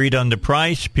agreed on the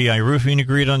price. PI Roofing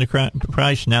agreed on the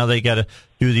price. Now they got to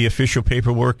do the official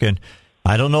paperwork, and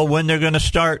I don't know when they're going to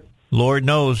start. Lord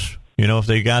knows, if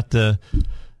they got the,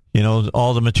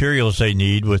 all the materials they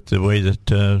need with the way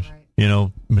that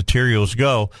materials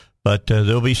go. But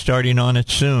they'll be starting on it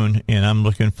soon, and I'm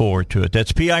looking forward to it.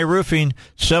 That's PI Roofing,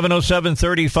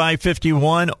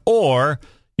 707-3551, or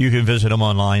you can visit them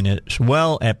online as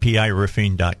well at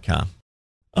piroofing.com.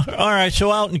 All right,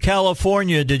 so out in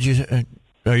California,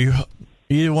 are you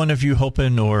either one of you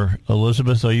hoping, or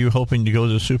Elizabeth, are you hoping to go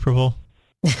to the Super Bowl?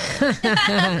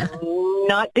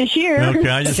 Not this year. Okay,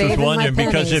 I just was Saving my wondering,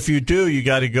 because pennies. if you do, you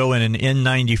got to go in an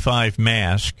N95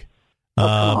 mask.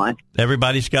 Come on.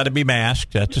 Everybody's got to be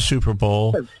masked at the Super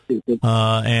Bowl. So stupid.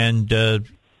 And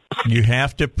you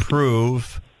have to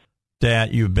prove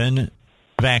that you've been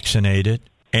vaccinated,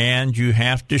 and you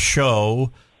have to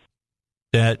show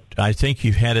that I think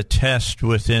you had a test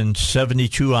within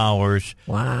 72 hours.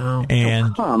 Wow.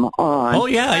 And come on. Oh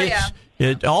yeah,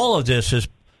 all of this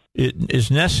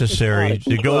is necessary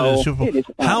to go to the Super Bowl.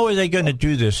 How are they going to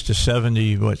do this to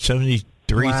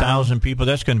 73,000 people?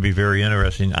 That's going to be very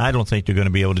interesting. I don't think they're going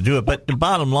to be able to do it. But the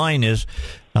bottom line is,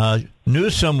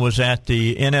 Newsom was at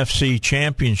the NFC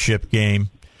Championship game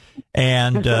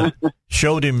and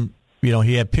showed him.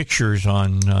 He had pictures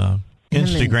on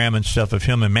Instagram and stuff of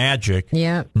him and Magic.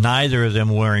 Yeah. Neither of them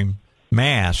wearing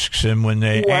masks. And when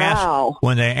they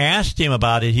asked him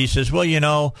about it, he says,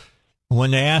 "Well,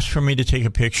 when they asked for me to take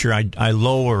a picture, I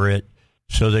lower it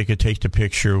so they could take the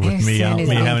picture with me out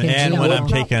me having, and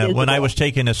when I was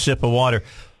taking a sip of water."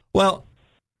 Well,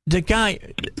 the guy,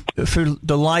 for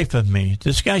the life of me,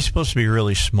 this guy's supposed to be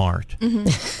really smart,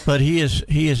 but he is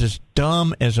as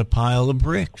dumb as a pile of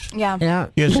bricks. Yeah.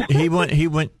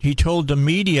 He told the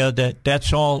media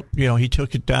that's all. He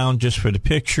took it down just for the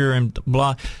picture and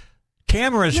blah.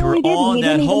 Cameras were on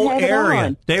that whole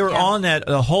area. They were on that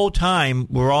the whole time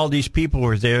where all these people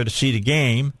were there to see the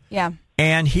game. Yeah.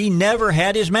 And he never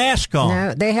had his mask on.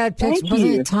 No, they had pictures.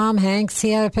 Wasn't it Tom Hanks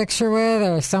he had a picture with,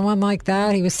 or someone like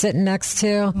that he was sitting next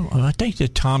to? Well, I think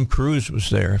that Tom Cruise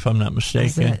was there, if I'm not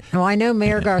mistaken. Well, I know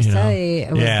Mayor Garcetti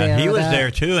was there. Yeah, he was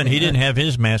there, too, and he didn't have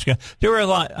his mask on. There were a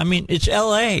lot. I mean, it's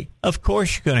L.A. Of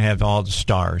course you're going to have all the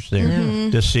stars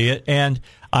there to see it. And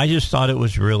I just thought it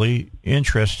was really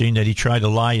interesting that he tried to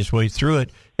lie his way through it,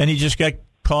 and he just got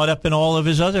caught up in all of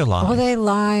his other lies. Well, they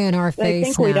lie in our face.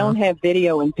 They think we don't have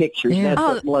video and pictures. Yeah. That's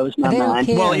what blows my mind.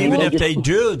 Well, even if they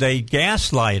do, they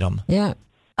gaslight them. Yeah.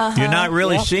 You're not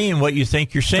really seeing what you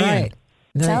think you're seeing. Right.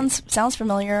 Sounds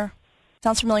familiar.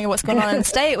 Sounds familiar what's going on in the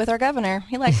state with our governor.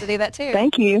 He likes to do that, too.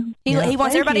 Thank you. He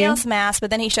wants everybody else masked, but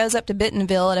then he shows up to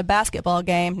Bentonville at a basketball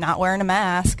game not wearing a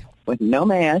mask. With no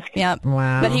mask. Yep.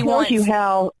 Wow. But he wants you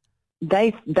how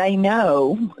they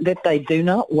know that they do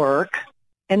not work.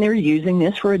 And they're using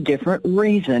this for a different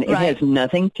reason. It has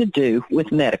nothing to do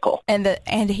with medical. And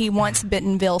he wants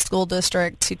Bentonville School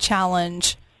District to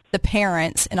challenge the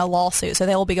parents in a lawsuit. So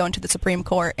they will be going to the Supreme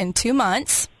Court in 2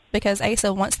 months because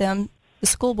ASA wants them, the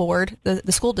school board,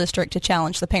 the school district, to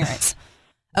challenge the parents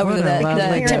over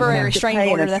the temporary restraining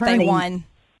order that they won.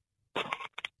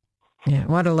 Yeah,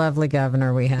 what a lovely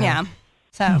governor we have. Yeah.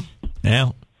 So. Yeah.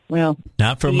 Well,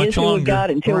 not for much longer. We got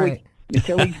until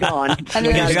he's gone. And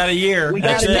he's got a year. We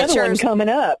got another one coming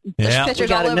up. Yeah. We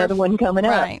got another one coming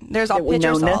up. Right. There's all we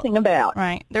know nothing about.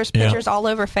 Right. There's pictures all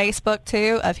over Facebook,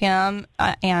 too, of him.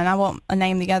 And I won't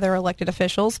name the other elected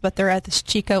officials, but they're at this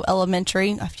Chico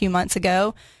Elementary a few months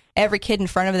ago. Every kid in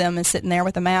front of them is sitting there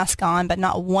with a mask on, but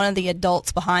not one of the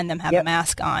adults behind them have a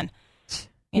mask on.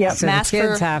 So mask the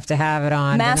kids have to have it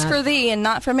on. Mask for thee and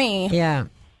not for me. Yeah.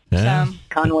 So.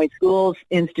 Conway Schools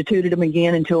instituted them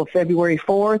again until February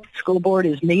 4th. School board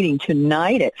is meeting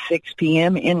tonight at 6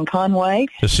 p.m. in Conway.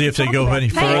 To see if they go any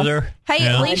further. Hey,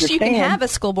 at least you can have a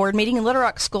school board meeting. In Little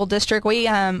Rock School District, we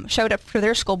showed up for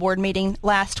their school board meeting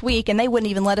last week, and they wouldn't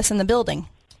even let us in the building,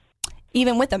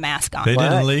 even with a mask on. They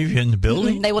didn't leave you in the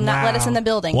building? Mm-hmm. They will not let us in the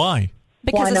building. Why?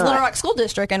 Because it's Little Rock School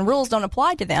District and rules don't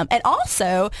apply to them. And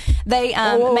also, they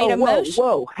made a motion.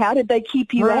 Whoa, how did they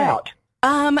keep you out?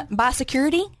 By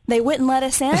security. They wouldn't let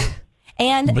us in.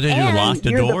 But they didn't lock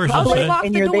the doors.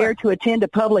 And you're there to attend a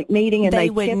public meeting, and they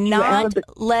would not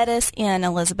let us in,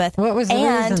 Elizabeth. What was the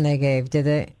reason they gave? Did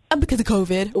they? Because of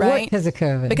COVID, right? Because of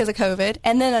COVID. Because of COVID.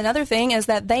 And then another thing is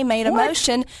that they made a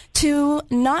motion to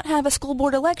not have a school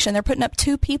board election. They're putting up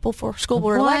 2 people for school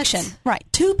board election. Right,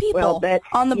 2 people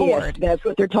on the board. That's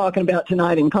what they're talking about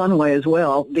tonight in Conway as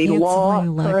well. The law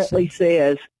currently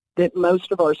says that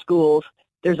most of our schools,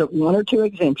 there's 1 or 2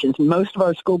 exemptions. Most of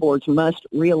our school boards must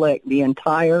reelect the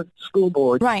entire school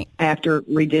board after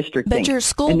redistricting. But your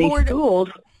school and board... these schools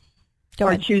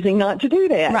are choosing not to do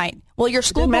that. Right. Well, your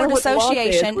school board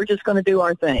association... We're just going to do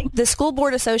our thing. The school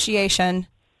board association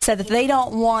said that they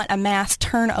don't want a mass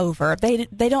turnover.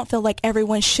 They don't feel like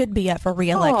everyone should be up for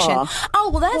re-election. Oh,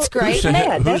 well, that's great.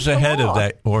 Who's the head of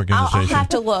that organization? I'll have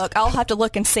to look. I'll have to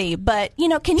look and see. But,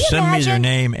 can you imagine... Send me their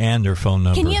name and their phone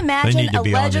number. Can you imagine they need to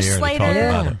be on the air to talk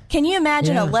about it. Can you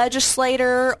imagine a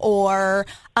legislator or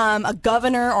a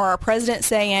governor or a president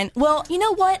saying, well, you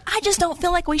know what? I just don't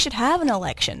feel like we should have an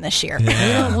election this year. Yeah.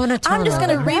 You don't want to I'm just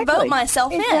going to revote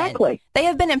myself in. They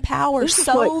have been in power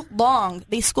so long.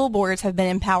 These school boards have been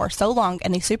in power so long,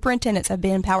 and these superintendents have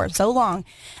been in power so long.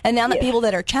 And now the people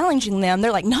that are challenging them,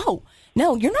 they're like, no,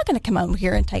 you're not going to come over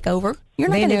here and take over. You're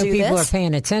not going to do this. They know people are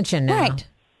paying attention now. Right.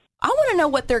 I want to know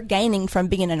what they're gaining from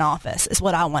being in office is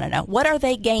what I want to know. What are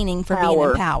they gaining from being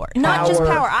in power? Not just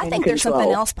power. I think there's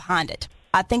something else behind it.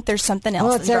 I think there's something else.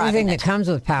 Well, it's everything that comes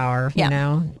with power, you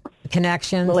know,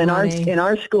 connections. Well, in money.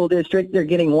 our school district, they're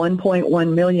getting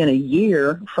 $1.1 million a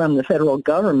year from the federal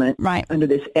government under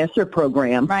this ESSER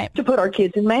program to put our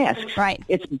kids in masks. Right.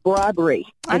 It's bribery.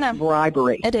 I know. It's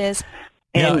bribery. It is.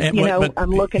 And, I'm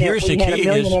looking at, we had $1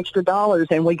 million extra dollars,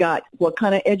 and we got what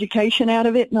kind of education out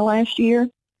of it in the last year?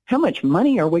 How much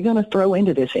money are we going to throw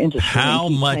into this industry? How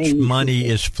much money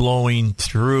is flowing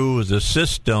through the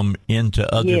system into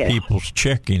other people's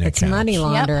checking accounts? It's money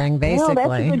laundering, basically. Well,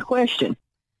 that's a good question.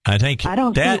 I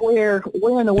don't see where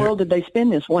in the world did they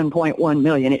spend this $1.1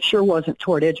 million. It sure wasn't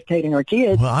toward educating our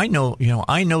kids. Well, I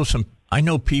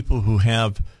know people who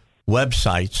have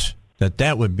websites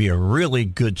that would be a really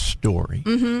good story.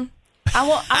 Mm-hmm.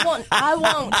 I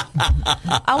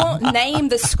won't name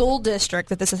the school district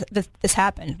that this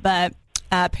happened, but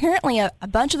apparently a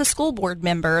bunch of the school board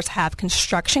members have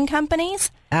construction companies.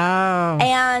 Oh.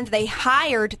 And they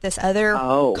hired this other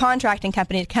contracting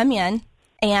company to come in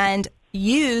and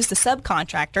use the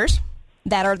subcontractors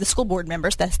that are the school board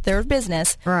members, that's their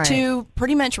business, to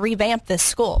pretty much revamp this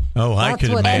school. Oh, I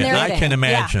can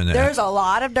imagine that. There's a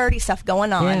lot of dirty stuff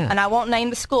going on, and I won't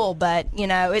name the school, but,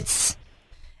 it's...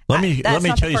 Let me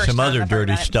tell you some other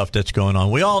dirty stuff that's going on.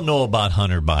 We all know about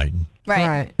Hunter Biden.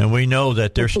 Right. And we know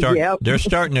that they're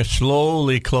starting to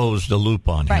slowly close the loop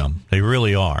on him. They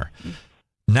really are.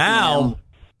 Now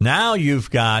you've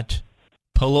got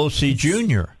Pelosi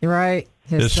Jr. Right.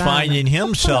 Is finding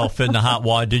himself in the hot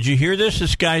water. Did you hear this?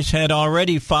 This guy's had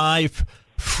already 5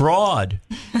 fraud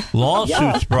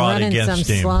lawsuits brought against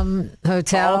him. Slum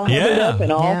hotel.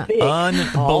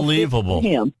 Unbelievable.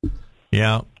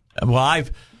 Yeah. Well,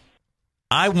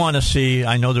 I want to see.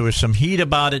 I know there was some heat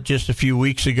about it just a few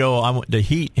weeks ago. The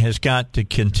heat has got to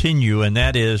continue, and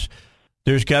that is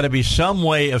there's got to be some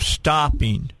way of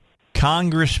stopping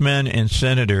congressmen and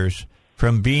senators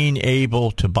from being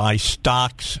able to buy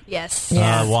stocks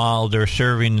while they're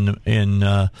serving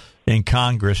in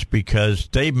Congress, because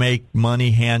they make money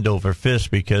hand over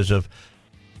fist because of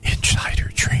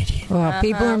insider trading. Well,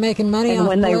 people are making money off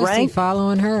Pelosi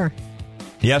following her.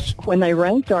 Yes. When they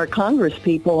ranked our Congress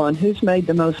people on who's made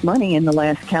the most money in the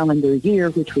last calendar year,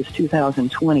 which was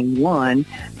 2021,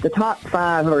 the top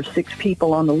 5 or 6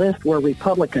 people on the list were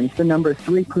Republicans. The number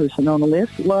 3 person on the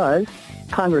list was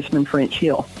Congressman French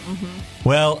Hill. Mm-hmm.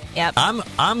 Well,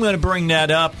 I'm going to bring that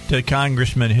up to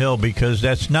Congressman Hill, because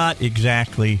that's not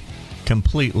exactly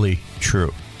completely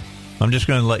true. I'm just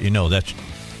going to let you know that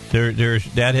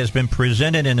that has been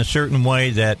presented in a certain way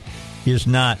that is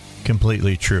not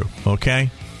completely true.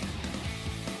 Okay.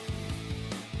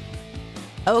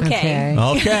 I'm going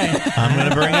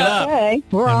to bring it up.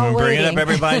 We're all I'm going to bring waiting. it up.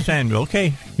 Everybody's saying,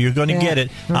 okay, you're going to get it.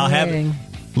 I'll have it.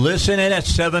 Listen in at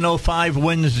 7:05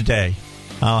 Wednesday.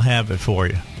 I'll have it for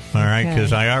you. All right,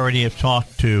 because I already have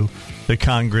talked to the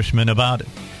congressman about it.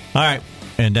 All right,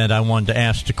 and then I wanted to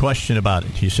ask the question about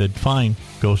it. He said, fine,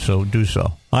 do so.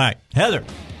 All right, Heather,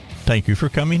 thank you for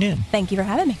coming in. Thank you for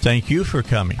having me. Thank you for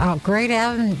coming. Oh, great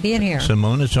being here.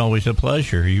 Simone, it's always a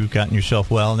pleasure. You've gotten yourself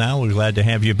well now. We're glad to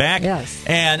have you back. Yes.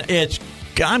 And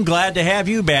I'm glad to have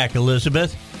you back,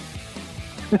 Elizabeth.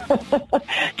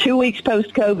 2 weeks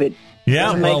post-COVID.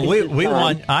 Yeah,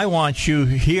 well, I want you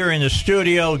here in the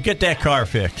studio. Get that car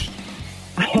fixed.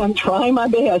 I'm trying my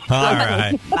best. All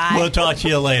right. Bye. We'll talk to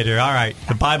you later. All right.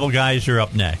 The Bible guys are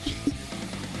up next.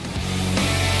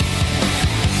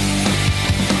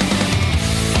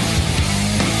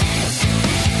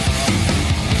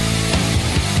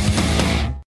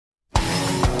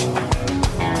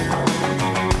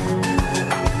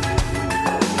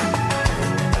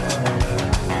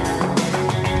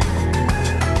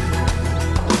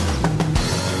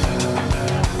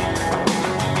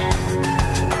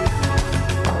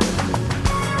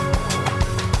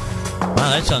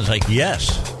 That sounds like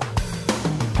yes.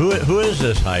 Who is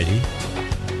this, Heidi?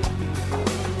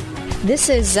 This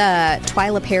is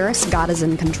Twyla Paris, God is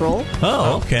in Control.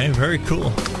 Oh, okay. Very cool.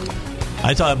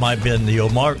 I thought it might have been the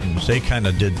O'Martins. They kind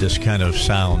of did this kind of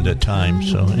sound at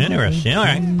times. So interesting. All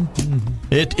right.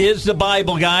 It is the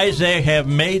Bible guys. They have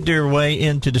made their way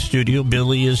into the studio.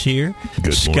 Billy is here.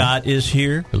 Good Scott is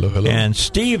here. Hello. And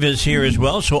Steve is here as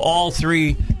well. So all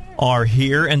 3 are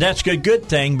here, and that's a good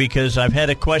thing, because I've had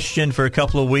a question for a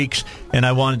couple of weeks, and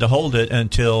I wanted to hold it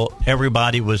until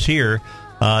everybody was here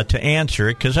to answer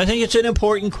it, because I think it's an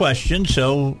important question.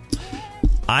 So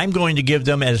I'm going to give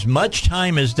them as much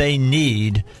time as they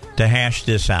need to hash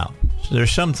this out. So there's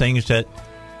some things that,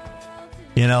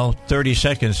 30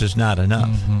 seconds is not enough.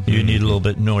 Mm-hmm. You need a little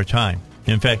bit more time.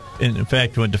 In fact,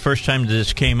 when the first time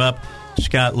this came up,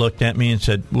 Scott looked at me and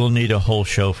said, we'll need a whole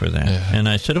show for that. Yeah. And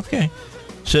I said, okay.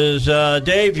 Says,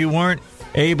 Dave, you weren't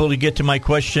able to get to my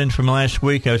question from last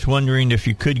week. I was wondering if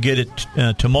you could get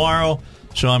it tomorrow,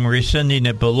 so I'm resending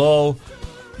it below.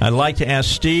 I'd like to ask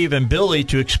Steve and Billy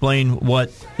to explain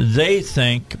what they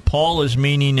think Paul is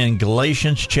meaning in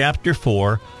Galatians chapter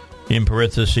 4, in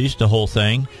parentheses, the whole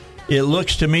thing. It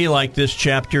looks to me like this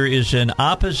chapter is in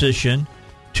opposition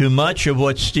to much of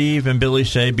what Steve and Billy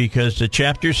say, because the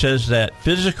chapter says that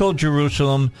physical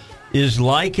Jerusalem is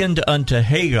likened unto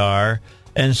Hagar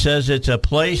and says it's a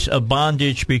place of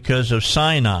bondage because of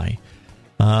Sinai.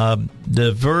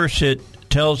 The verse it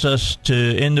tells us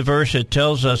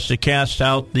to cast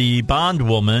out the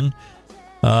bondwoman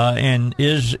and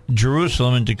is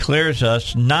Jerusalem, and declares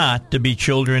us not to be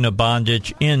children of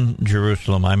bondage in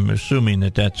Jerusalem. I'm assuming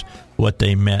that that's what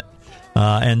they meant.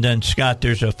 And then, Scott,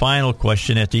 there's a final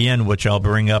question at the end, which I'll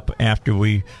bring up after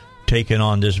we've taken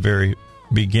on this very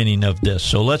beginning of this.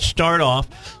 So let's start off.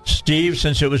 Steve,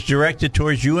 since it was directed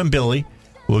towards you and Billy,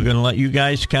 we're going to let you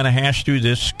guys kind of hash through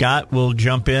this. Scott will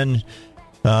jump in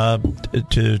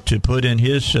to put in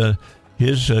his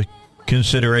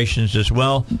considerations as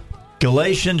well.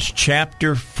 Galatians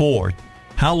chapter 4.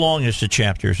 How long is the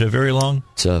chapter? Is it very long?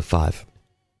 It's 5.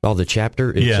 Oh, the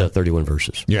chapter is 31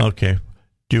 verses. Yeah. Okay.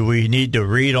 Do we need to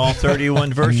read all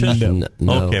 31 verses?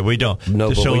 No. Okay, we don't. No,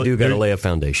 but so we do got to lay a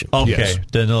foundation. Okay, yes.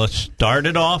 Then let's start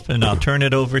it off, and I'll turn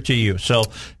it over to you. So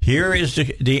here is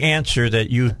the answer that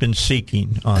you've been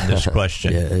seeking on this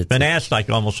question. It's been asked like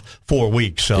almost 4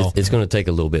 weeks. So it's going to take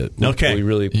a little bit. Okay. We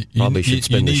really probably should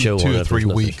spend the show on it. You need 2 or 3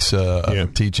 weeks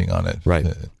of teaching on it. Right.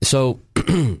 So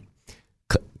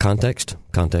context,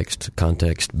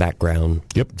 background.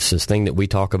 Yep. It's this thing that we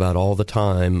talk about all the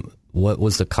time. What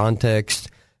was the context?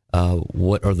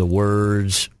 What are the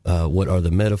words? What are the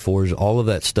metaphors? All of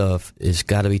that stuff has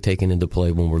got to be taken into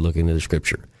play when we're looking at the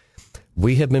Scripture.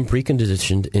 We have been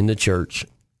preconditioned in the church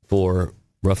for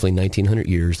roughly 1,900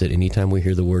 years that anytime we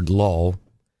hear the word law,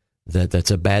 that's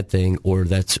a bad thing, or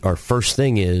that's our first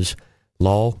thing is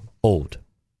law, old.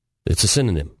 It's a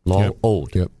synonym, law,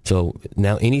 old. Yep. So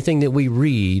now anything that we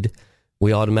read,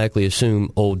 we automatically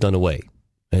assume old, done away.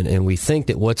 And we think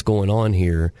that what's going on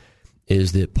here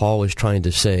is that Paul is trying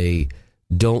to say,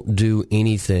 don't do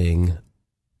anything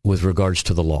with regards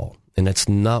to the law. And that's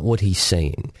not what he's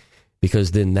saying,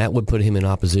 because then that would put him in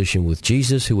opposition with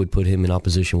Jesus, who would put him in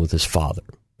opposition with his Father,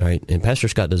 right? And Pastor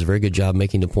Scott does a very good job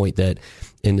making the point that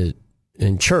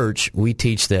in church, we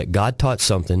teach that God taught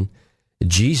something,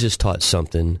 Jesus taught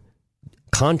something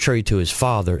contrary to his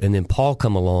Father, and then Paul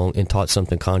come along and taught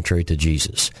something contrary to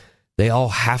Jesus. They all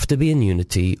have to be in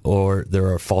unity, or there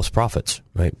are false prophets,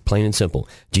 right? Plain and simple.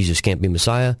 Jesus can't be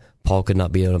Messiah. Paul could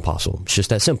not be an apostle. It's just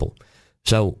that simple.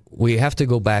 So we have to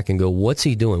go back and go, what's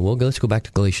he doing? Well, let's go back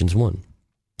to Galatians 1.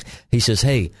 He says,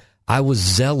 hey, I was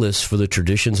zealous for the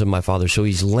traditions of my father. So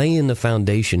he's laying the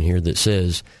foundation here that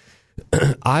says,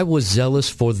 I was zealous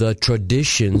for the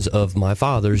traditions of my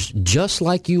fathers, just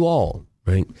like you all,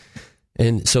 right?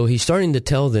 And so he's starting to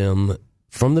tell them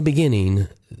from the beginning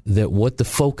that what the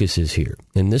focus is here.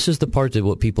 And this is the part that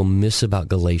what people miss about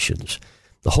Galatians.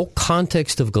 The whole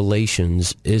context of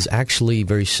Galatians is actually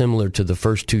very similar to the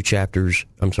first two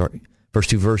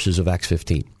verses of Acts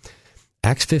 15.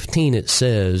 Acts 15, it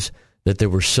says that there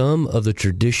were some of the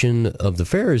tradition of the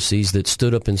Pharisees that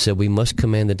stood up and said, we must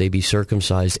command that they be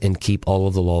circumcised and keep all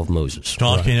of the law of Moses.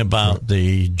 Talking about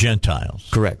the Gentiles.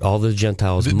 Correct. All the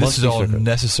Gentiles must be circumcised. This is all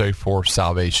necessary for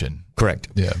salvation. Correct.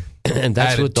 Yeah. And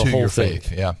that's added what the to whole your thing.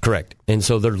 Faith. Yeah. Correct. And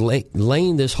so they're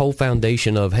laying this whole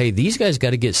foundation of, hey, these guys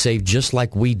got to get saved just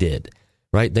like we did,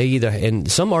 right? And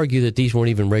some argue that these weren't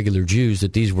even regular Jews,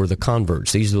 that these were the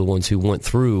converts. These are the ones who went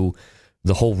through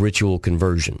the whole ritual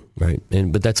conversion, right?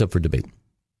 But that's up for debate.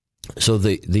 So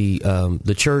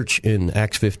the church in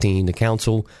Acts 15, the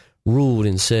council ruled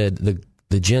and said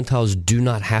the Gentiles do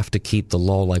not have to keep the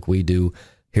law like we do.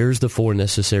 Here's the 4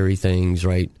 necessary things,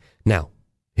 right? Now,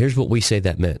 here's what we say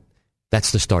that meant.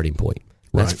 That's the starting point.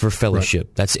 That's for fellowship.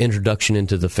 Right. That's introduction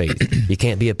into the faith. You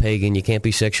can't be a pagan. You can't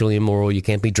be sexually immoral. You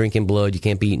can't be drinking blood. You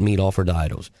can't be eating meat offered to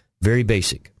idols. Very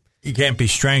basic. You can't be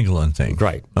strangling things.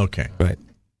 Right. Okay. Right.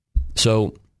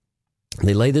 So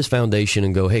they lay this foundation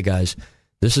and go, hey, guys,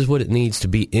 this is what it needs to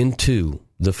be into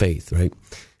the faith, right?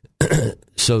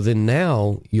 So then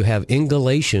now you have in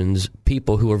Galatians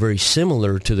people who are very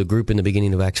similar to the group in the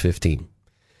beginning of Acts 15.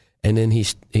 And then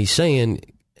he's saying,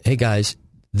 hey, guys,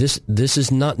 this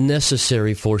is not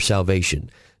necessary for salvation.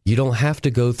 You don't have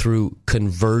to go through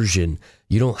conversion.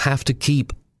 You don't have to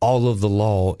keep all of the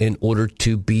law in order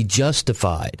to be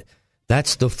justified.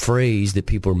 That's the phrase that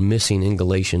people are missing in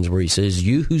Galatians, where he says,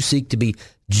 you who seek to be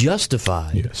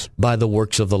justified by the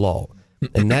works of the law.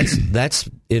 And that's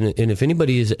and if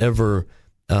anybody has ever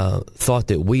thought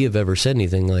that we have ever said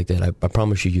anything like that, I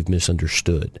promise you've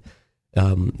misunderstood.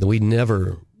 We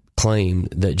never claimed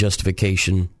that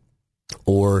justification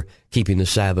or keeping the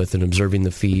Sabbath and observing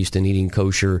the feast and eating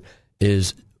kosher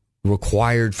is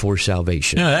required for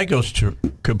salvation. No, that goes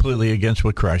completely against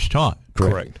what Christ taught.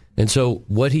 Correct. And so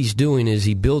what he's doing is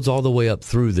he builds all the way up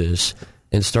through this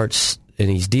and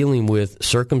he's dealing with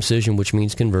circumcision, which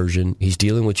means conversion. He's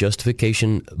dealing with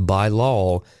justification by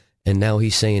law, and now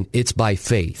he's saying it's by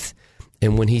faith.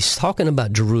 And when he's talking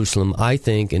about Jerusalem, I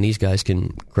think, and these guys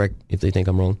can correct if they think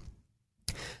I'm wrong,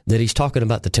 that he's talking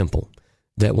about the temple.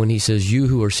 That when he says, you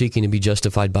who are seeking to be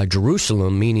justified by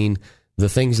Jerusalem, meaning the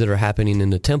things that are happening in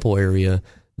the temple area,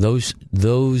 those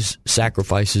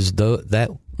sacrifices, that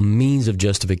means of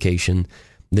justification,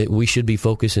 that we should be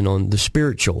focusing on the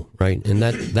spiritual, right? And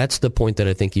that's the point that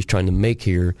I think he's trying to make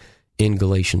here in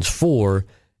Galatians 4.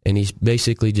 And he's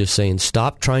basically just saying,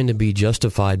 stop trying to be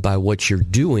justified by what you're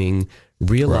doing.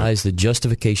 Realize that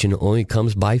justification only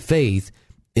comes by faith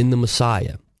in the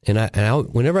Messiah. And I,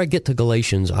 whenever I get to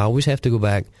Galatians, I always have to go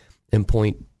back and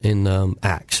point in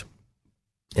Acts.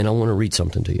 And I want to read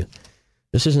something to you.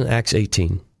 This is in Acts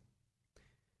 18.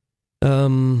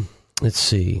 Let's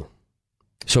see.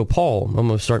 So Paul, I'm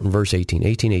going to start in verse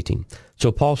 18.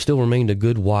 So Paul still remained a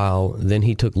good while. Then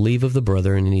he took leave of the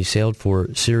brethren, and he sailed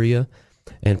for Syria,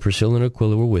 and Priscilla and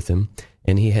Aquila were with him.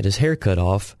 And he had his hair cut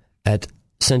off at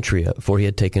Centuria, for he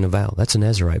had taken a vow. That's a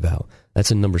Nazirite vow.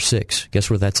 That's in number 6. Guess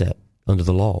where that's at? Under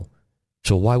the law.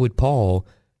 So why would Paul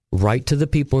write to the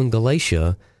people in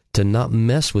Galatia to not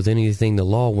mess with anything the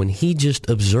law when he just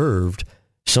observed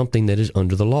something that is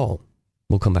under the law?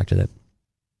 We'll come back to that.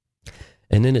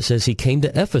 And then it says he came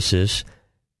to Ephesus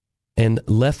and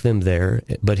left them there,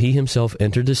 but he himself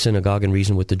entered the synagogue and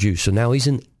reasoned with the Jews. So now he's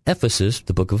in Ephesus,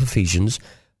 the book of Ephesians.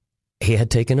 He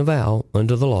had taken a vow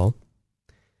under the law.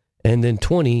 And then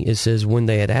 20, it says, when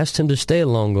they had asked him to stay a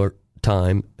longer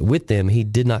time with them, he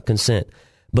did not consent,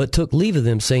 but took leave of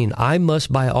them, saying, I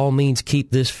must by all means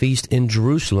keep this feast in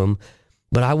Jerusalem,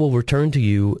 but I will return to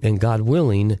you, and God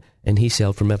willing. And he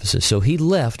sailed from Ephesus. So he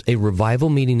left a revival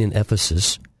meeting in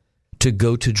Ephesus to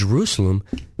go to Jerusalem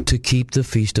to keep the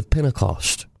Feast of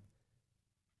Pentecost,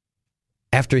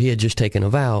 after he had just taken a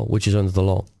vow, which is under the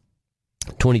law.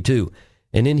 22,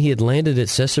 and then he had landed at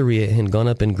Caesarea and gone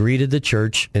up and greeted the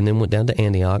church, and then went down to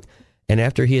Antioch. And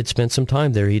after he had spent some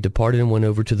time there, he departed and went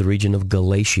over to the region of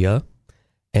Galatia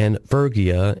and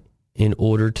Phrygia in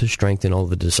order to strengthen all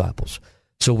the disciples.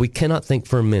 So we cannot think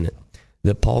for a minute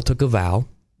that Paul took a vow,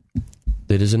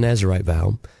 that is a Nazirite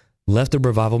vow, left a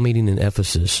revival meeting in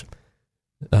Ephesus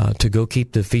to go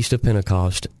keep the Feast of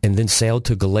Pentecost, and then sailed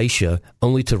to Galatia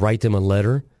only to write them a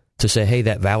letter to say, hey,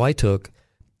 that vow I took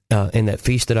and that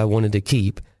feast that I wanted to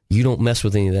keep, you don't mess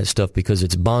with any of that stuff because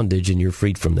it's bondage and you're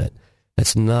freed from that.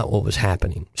 That's not what was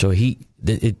happening. So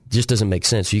it just doesn't make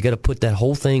sense. So you got to put that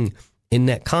whole thing in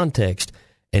that context.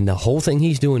 And the whole thing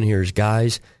he's doing here is,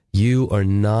 guys, you are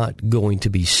not going to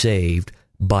be saved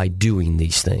by doing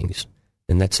these things.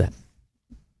 And that's that.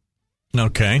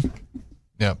 Okay.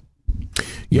 Yeah.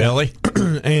 Billy?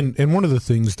 And one of the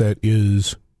things that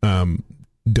is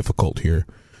difficult here.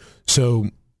 So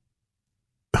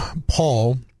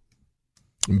Paul,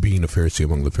 being a Pharisee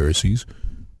among the Pharisees,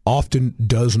 often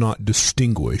does not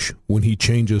distinguish when he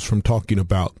changes from talking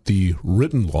about the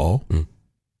written law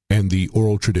and the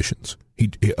oral traditions.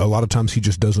 A lot of times he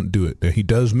just doesn't do it. He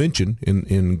does mention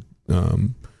in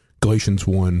Galatians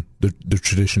 1 the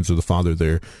traditions of the Father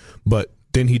there, but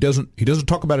then he doesn't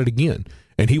talk about it again,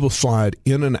 and he will slide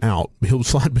in and out. He'll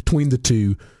slide between the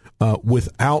two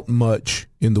without much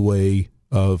in the way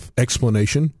of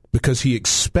explanation, because he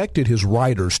expected his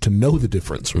writers to know the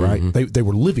difference, right? Mm-hmm. They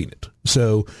were living it.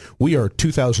 So we are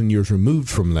 2,000 years removed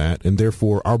from that, and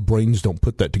therefore our brains don't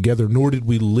put that together, nor did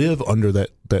we live under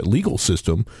that legal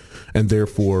system, and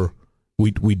therefore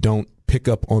we don't pick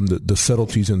up on the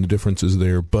subtleties and the differences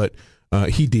there. But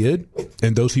he did,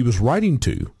 and those he was writing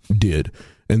to did,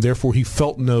 and therefore he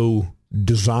felt no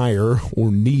desire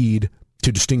or need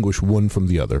to distinguish one from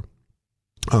the other.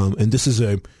 And this is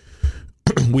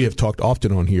we have talked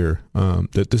often on here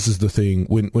that this is the thing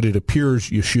when it appears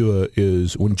Yeshua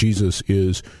is, when Jesus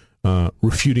is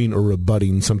refuting or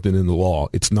rebutting something in the law.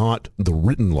 It's not the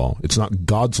written law. It's not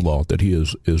God's law that he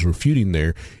is refuting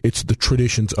there. It's the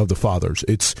traditions of the fathers.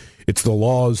 It's the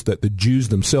laws that the Jews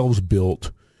themselves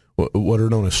built, what are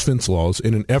known as fence laws,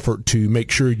 in an effort to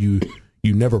make sure you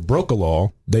never broke a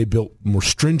law. They built more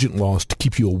stringent laws to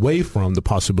keep you away from the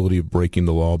possibility of breaking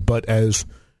the law. But as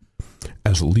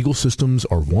legal systems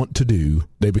are wont to do,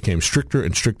 they became stricter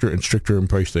and stricter and stricter, and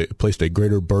placed a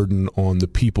greater burden on the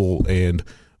people, and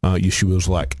Yeshua was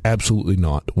like, absolutely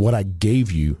not. What I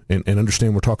gave you, and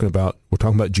understand, we're talking about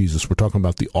Jesus. We're talking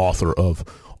about the author of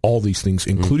all these things,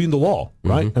 including the law,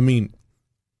 right? Mm-hmm. I mean,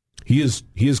 he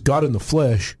is God in the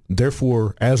flesh.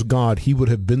 Therefore, as God, he would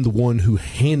have been the one who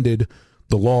handed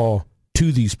the law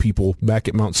to these people back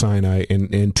at Mount Sinai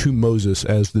and to Moses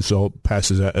as this all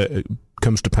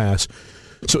comes to pass.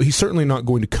 So he's certainly not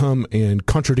going to come and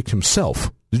contradict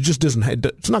himself. It just doesn't.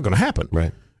 It's not going to happen,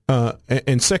 right?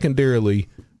 And secondarily,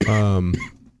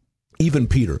 even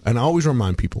Peter. And I always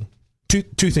remind people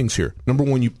two things here. Number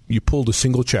one, you pulled a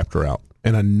single chapter out,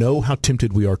 and I know how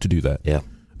tempted we are to do that. Yeah.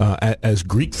 As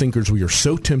Greek thinkers, we are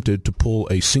so tempted to pull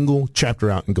a single chapter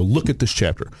out and go, look at this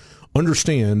chapter.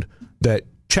 Understand that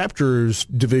chapters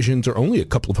divisions are only a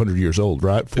couple of hundred years old,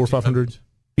 right? 400 or 500?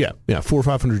 Yeah, 400 or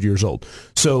 500 years old.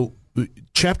 So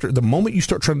the moment you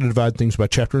start trying to divide things by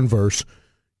chapter and verse,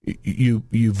 you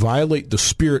violate the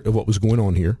spirit of what was going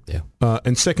on here. Yeah.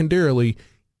 And secondarily,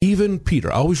 even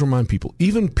Peter, I always remind people,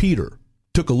 even Peter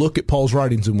took a look at Paul's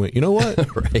writings and went, you know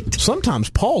what? Right. Sometimes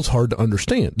Paul's hard to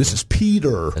understand. This is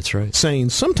Peter. That's right. Saying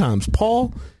sometimes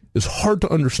Paul is hard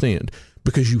to understand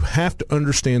because you have to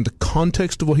understand the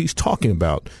context of what he's talking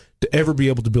about to ever be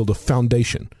able to build a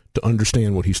foundation to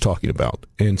understand what he's talking about.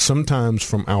 And sometimes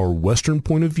from our Western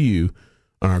point of view,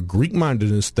 our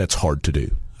Greek-mindedness, that's hard to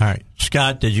do. All right.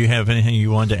 Scott, did you have anything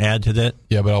you wanted to add to that?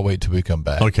 Yeah, but I'll wait till we come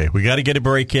back. Okay, we got to get a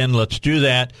break in. Let's do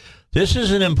that. This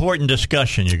is an important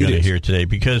discussion you're going to hear today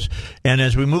and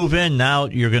as we move in now,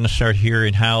 you're going to start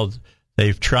hearing how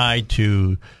they've tried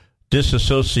to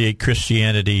disassociate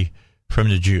Christianity from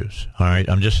the Jews. All right,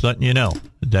 I'm just letting you know.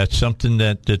 That's something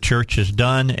that the church has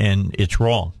done, and it's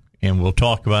wrong. And we'll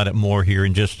talk about it more here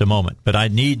in just a moment. But I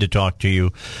need to talk to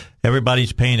you.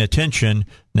 Everybody's paying attention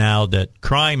now that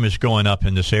crime is going up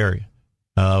in this area.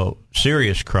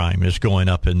 Serious crime is going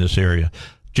up in this area.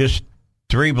 Just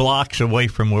 3 blocks away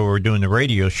from where we're doing the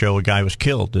radio show, a guy was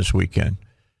killed this weekend,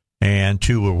 and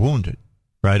 2 were wounded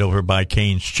right over by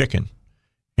Cane's Chicken.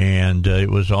 And it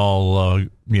was all,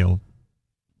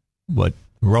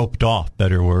 roped off,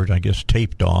 better word, I guess,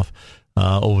 taped off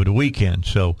over the weekend.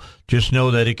 So just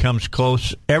know that it comes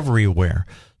close everywhere.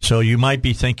 So you might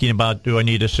be thinking about, do I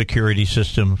need a security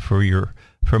system for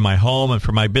my home and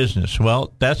for my business?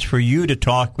 Well, that's for you to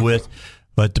talk with,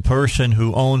 but the person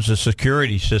who owns a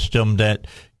security system that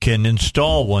can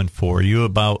install one for you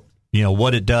about,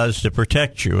 what it does to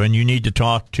protect you. And you need to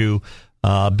talk to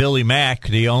Billy Mack,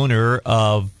 the owner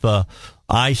of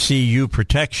ICU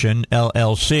Protection,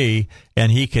 LLC,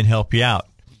 and he can help you out.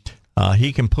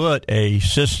 He can put a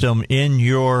system in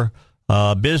your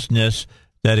business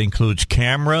that includes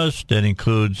cameras, that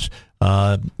includes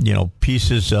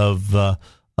pieces of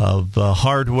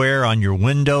hardware on your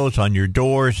windows, on your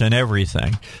doors, and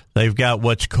everything. They've got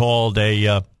what's called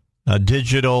a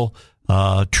digital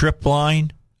trip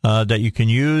line that you can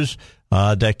use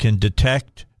that can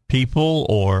detect people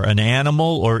or an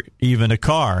animal or even a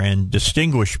car and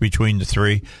distinguish between the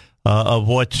three of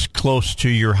what's close to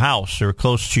your house or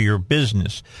close to your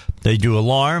business. They do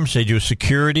alarms, they do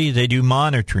security, they do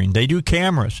monitoring, they do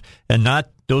cameras, and not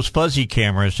those fuzzy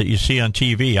cameras that you see on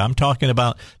TV. I'm talking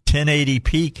about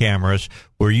 1080p cameras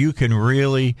where you can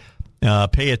really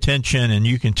pay attention and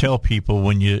you can tell people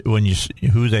when you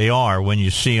who they are when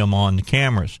you see them on the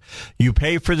cameras. You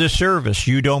pay for the service.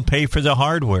 You don't pay for the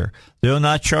hardware. They'll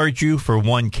not charge you for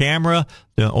one camera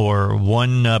or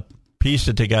one piece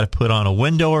that they got to put on a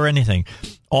window or anything.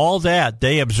 All that,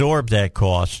 they absorb that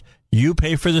cost. You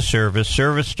pay for the service.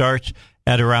 Service starts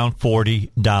at around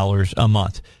 $40 a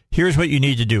month. Here's what you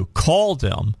need to do. Call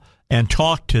them and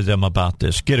talk to them about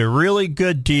this. Get a really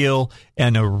good deal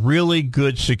and a really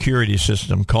good security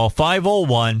system. Call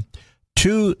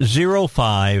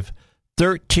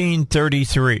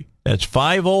 501-205-1333. That's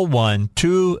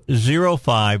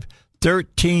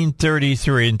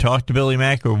 501-205-1333. And talk to Billy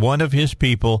Mack or one of his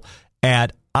people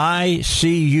at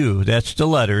ICU. That's the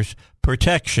letters,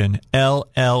 Protection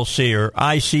LLC, or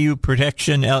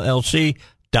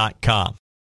ICUProtectionLLC.com.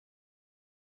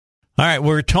 All right,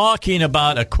 we're talking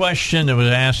about a question that was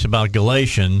asked about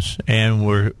Galatians, and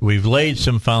we've laid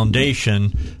some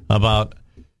foundation about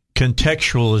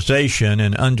contextualization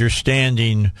and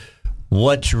understanding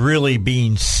what's really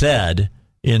being said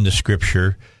in the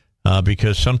Scripture,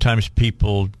 because sometimes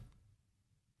people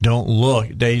don't look.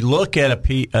 They look at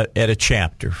a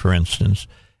chapter, for instance,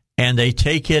 and they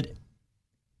take it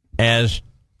as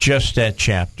just that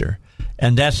chapter,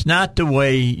 and that's not the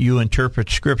way you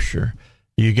interpret Scripture.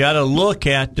 You got to look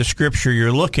at the Scripture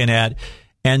you're looking at,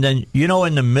 and then,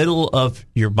 in the middle of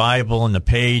your Bible and the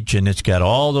page, and it's got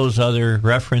all those other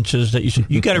references that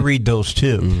you got to read those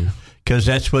too. because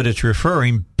that's what it's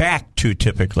referring back to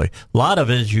typically. A lot of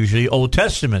it is usually Old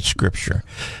Testament scripture,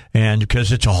 and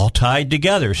because it's all tied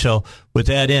together. So with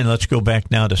that in, let's go back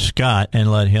now to Scott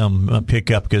and let him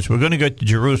pick up, because we're going to go to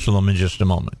Jerusalem in just a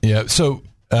moment. Yeah, so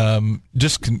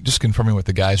just confirming what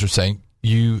the guys are saying,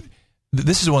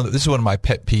 this is one of my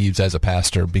pet peeves as a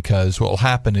pastor, because what will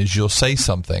happen is you'll say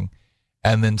something,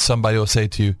 and then somebody will say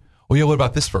to you, "Well, yeah, what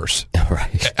about this verse?"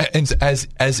 Right. And as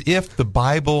if the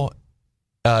Bible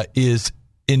is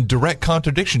in direct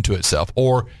contradiction to itself,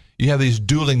 or you have these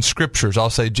dueling scriptures. I'll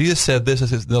say Jesus said this,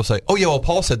 they'll say, "Oh yeah, well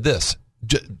Paul said this,"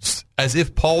 as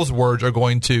if Paul's words are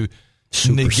going to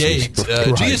negate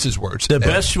Jesus' words. The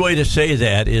best way to say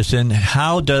that is, in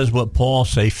how does what Paul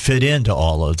say fit into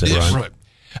all of this? Right.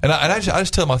 And I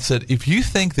just tell him, I said, if you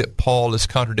think that Paul is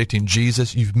contradicting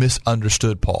Jesus, you've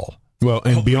misunderstood Paul. Well,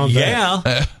 and beyond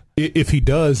that, if he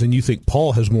does, and you think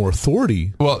Paul has more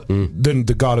authority than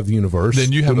the God of the universe,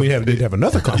 then we'd have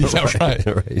another conversation.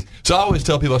 Right. So I always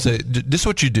tell people, I say, this is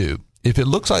what you do. If it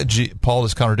looks like Paul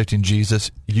is contradicting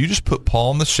Jesus, you just put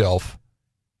Paul on the shelf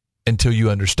until you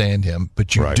understand him,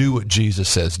 but you do what Jesus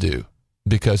says do.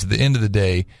 Because at the end of the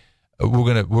day,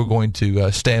 we're going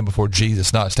to stand before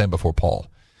Jesus, not stand before Paul.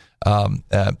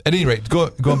 At any rate,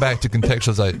 going back to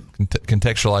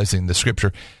contextualizing the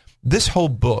scripture, this whole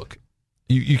book,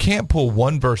 you can't pull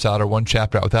one verse out or one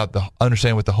chapter out without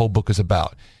understanding what the whole book is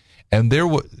about. And I'm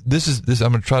going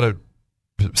to try to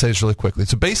say this really quickly.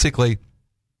 So basically,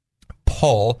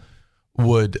 Paul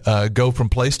would go from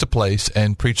place to place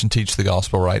and preach and teach the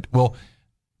gospel, right? Well,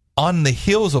 on the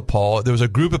heels of Paul, there was a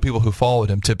group of people who followed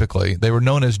him typically. They were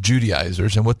known as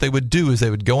Judaizers, and what they would do is they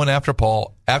would go in after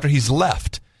Paul after he's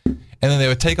left, and then they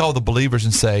would take all the believers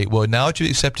and say, well, now that you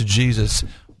accepted Jesus,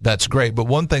 that's great, but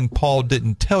one thing Paul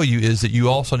didn't tell you is that you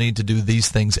also need to do these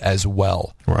things as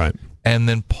well. Right. And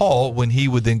then Paul, when he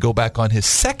would then go back on his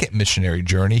second missionary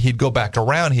journey, he'd go back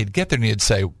around, he'd get there, and he'd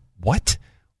say, what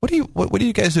are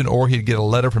you guys doing? Or he'd get a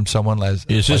letter from someone as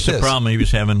is this like the problem he was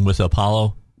having with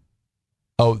Apollo?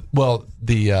 Oh, well,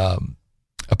 the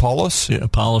Apollos? Yeah,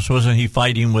 Apollos, wasn't he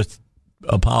fighting with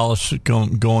Apollos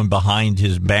going behind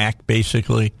his back,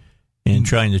 basically, and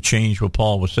trying to change what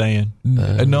Paul was saying?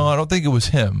 No, I don't think it was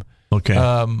him. Okay.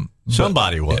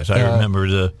 Somebody was. I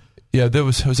remember there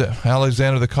was it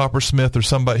Alexander the coppersmith or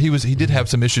somebody? He did have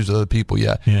some issues with other people,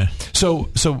 yeah. So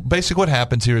basically what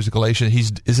happens here is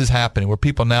Galatians, this is happening where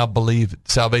people now believe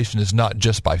salvation is not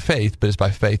just by faith, but it's by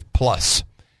faith plus.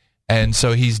 And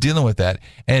so he's dealing with that.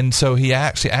 And so he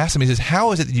actually asked him, he says,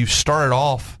 how is it that you started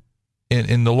off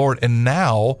in the Lord, and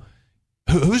now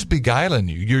who's beguiling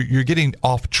you? You're getting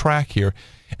off track here.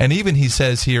 And even he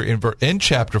says here in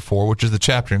chapter 4, which is the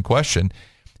chapter in question,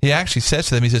 he actually says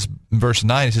to them, he says in verse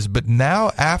 9, he says, but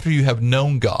now after you have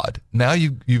known God, now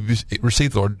you've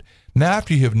received the Lord, now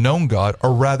after you have known God,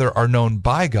 or rather are known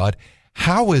by God,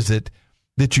 how is it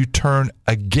that you turn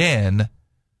again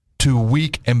to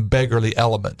weak and beggarly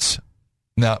elements?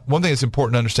 Now, one thing that's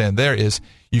important to understand there is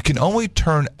you can only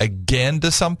turn again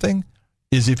to something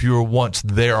is if you were once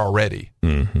there already.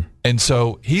 Mm-hmm. And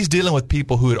so he's dealing with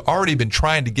people who had already been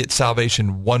trying to get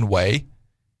salvation one way.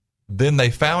 Then they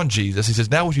found Jesus. He says,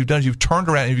 now what you've done is you've turned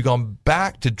around and you've gone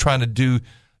back to trying to do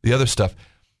the other stuff.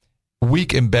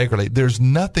 Weak and beggarly. There's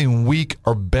nothing weak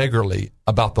or beggarly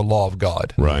about the law of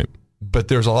God. Right. But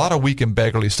there's a lot of weak and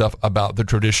beggarly stuff about the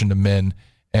tradition of men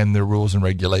and their rules and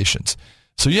regulations.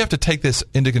 So you have to take this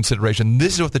into consideration.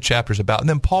 This is what the chapter is about. And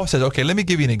then Paul says, okay, let me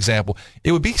give you an example.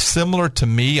 It would be similar to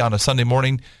me on a Sunday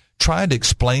morning trying to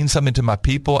explain something to my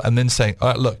people and then saying, all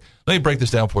right, look, let me break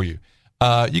this down for you.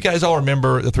 You guys all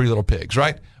remember the 3 little pigs,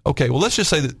 right? Okay, well, let's just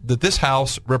say that this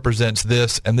house represents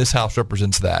this and this house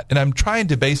represents that. And I'm trying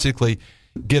to basically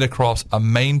get across a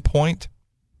main point.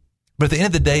 But at the end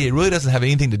of the day, it really doesn't have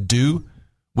anything to do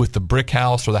with the brick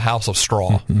house or the house of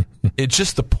straw. It's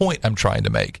just the point I'm trying to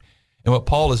make. And what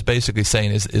Paul is basically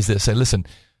saying is this. Say, listen,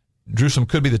 Jerusalem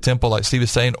could be the temple, like Steve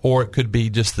is saying, or it could be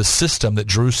just the system that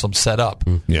Jerusalem set up,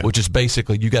 which is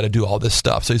basically you got to do all this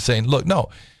stuff. So he's saying, look, no,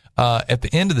 at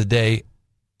the end of the day,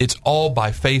 it's all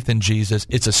by faith in Jesus.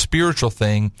 It's a spiritual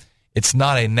thing. It's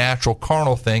not a natural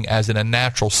carnal thing as in a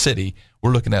natural city.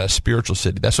 We're looking at a spiritual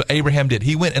city. That's what Abraham did.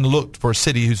 He went and looked for a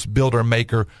city whose builder and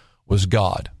maker was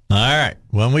God. All right.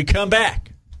 When we come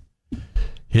back,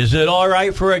 is it all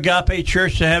right for Agape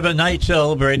Church to have a night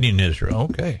celebrating Israel?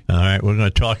 Okay. All right. We're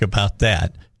going to talk about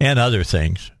that and other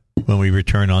things when we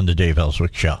return on the Dave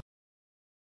Elswick Show.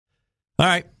 All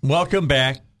right. Welcome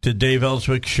back to Dave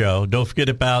Elswick Show. Don't forget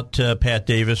about Pat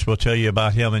Davis. We'll tell you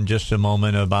about him in just a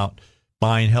moment, about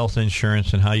buying health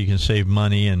insurance and how you can save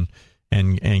money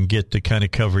and get the kind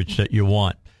of coverage that you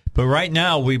want. But right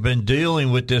now, we've been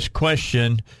dealing with this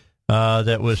question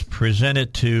that was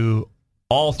presented to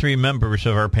all three members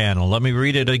of our panel. Let me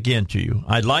read it again to you.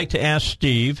 I'd like to ask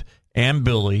Steve and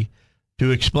Billy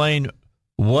to explain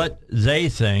what they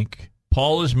think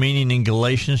Paul is meaning in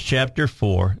Galatians chapter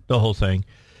 4, the whole thing.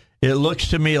 It looks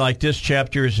to me like this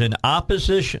chapter is in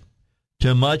opposition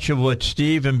to much of what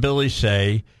Steve and Billy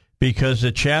say, because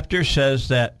the chapter says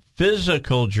that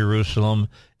physical Jerusalem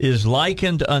is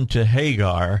likened unto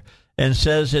Hagar and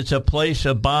says it's a place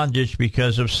of bondage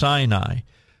because of Sinai.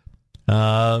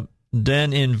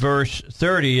 Then in verse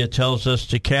 30, it tells us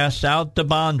to cast out the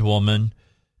bondwoman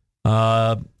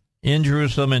in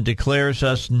Jerusalem and declares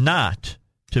us not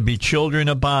to be children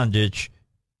of bondage,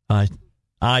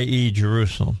 i.e.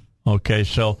 Jerusalem. Okay,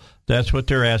 so that's what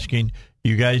they're asking.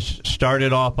 You guys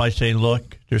started off by saying,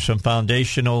 look, there's some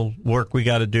foundational work we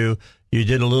got to do. You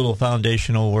did a little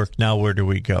foundational work. Now where do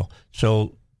we go?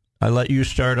 So I let you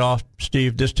start off,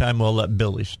 Steve. This time we'll let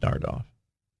Billy start off.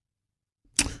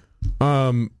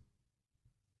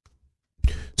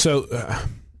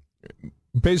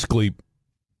 Basically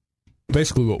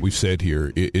what we've said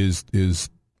here is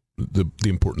the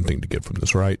important thing to get from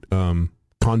this, right?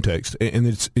 Context, and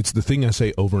it's the thing I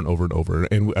say over and over and over,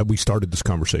 and we started this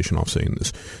conversation off saying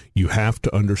this. You have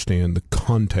to understand the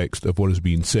context of what is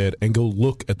being said and go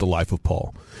look at the life of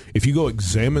Paul. If you go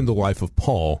examine the life of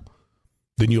Paul,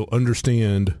 then you'll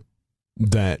understand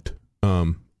that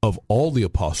of all the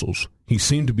apostles, he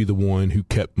seemed to be the one who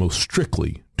kept most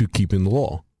strictly to keeping the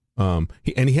law.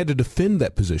 He had to defend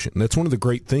that position. That's one of the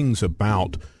great things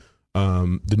about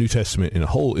the New Testament in a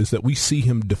whole, is that we see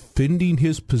him defending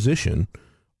his position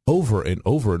over and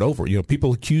over and over. You know,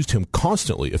 people accused him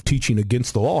constantly of teaching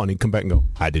against the law, and he'd come back and go,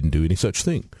 I didn't do any such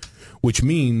thing, which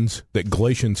means that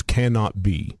Galatians cannot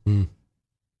be,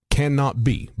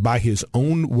 by his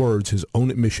own words, his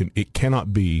own admission, it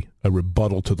cannot be a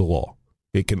rebuttal to the law.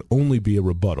 It can only be a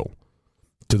rebuttal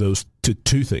to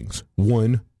two things.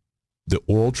 One, the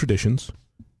oral traditions,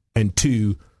 and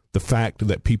two, the fact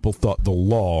that people thought the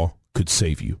law could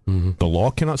save you. Mm-hmm. The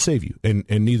law cannot save you, and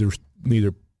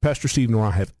neither Pastor Steve nor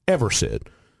I have ever said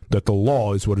that the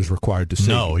law is what is required to save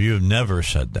you. No, you've never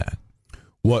said that.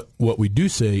 What we do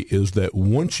say is that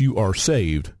once you are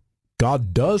saved,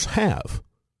 God does have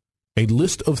a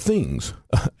list of things,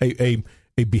 a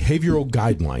behavioral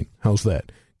guideline. How's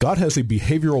that? God has a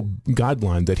behavioral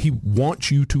guideline that he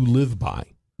wants you to live by.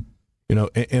 You know,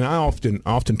 and I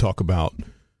often talk about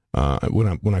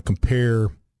when I compare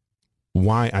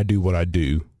why I do what I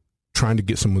do, trying to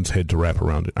get someone's head to wrap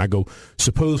around it. I go,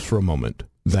 suppose for a moment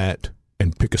that,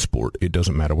 and pick a sport, it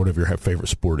doesn't matter, whatever your favorite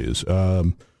sport is.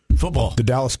 Football. The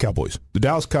Dallas Cowboys. The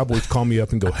Dallas Cowboys call me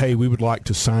up and go, hey, we would like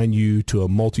to sign you to a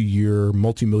multi-year,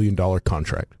 multi-million-dollar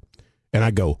contract. And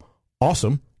I go,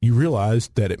 awesome. You realize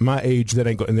that at my age, that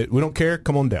ain't going, and that we don't care,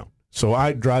 come on down. So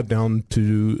I drive down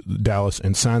to Dallas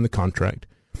and sign the contract.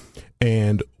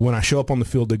 And when I show up on the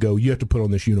field, they go, you have to put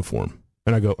on this uniform.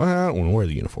 And I go, I don't want to wear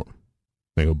the uniform.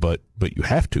 They go, but you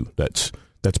have to. That's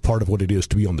part of what it is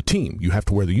to be on the team. You have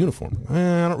to wear the uniform.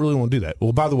 I don't really want to do that.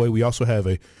 Well, by the way, we also have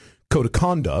a code of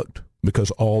conduct,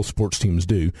 because all sports teams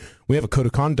do. We have a code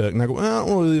of conduct, and I go, I don't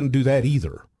really want to do that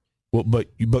either. Well, but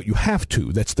you have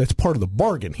to. That's part of the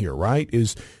bargain here, right?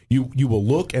 Is you will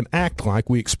look and act like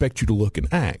we expect you to look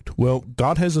and act. Well,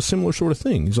 God has a similar sort of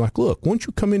thing. He's like, look, once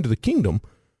you come into the kingdom,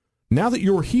 now that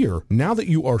you're here, now that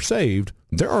you are saved,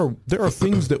 there are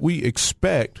things that we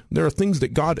expect. There are things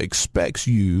that God expects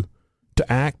you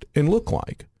to act and look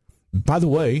like. By the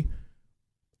way,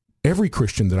 every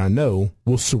Christian that I know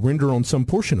will surrender on some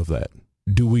portion of that.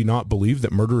 Do we not believe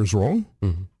that murder is wrong?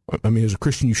 Mm-hmm. I mean, as a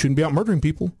Christian, you shouldn't be out murdering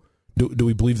people. Do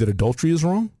we believe that adultery is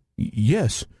wrong?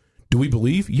 Yes. Do we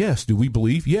believe? Yes. Do we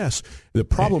believe? Yes. The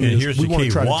problem is we want to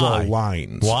try to draw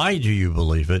lines. Why do you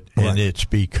believe it? Right. And it's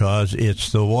because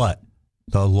it's the what?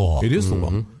 The law. It is the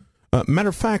law. Matter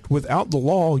of fact, without the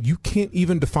law, you can't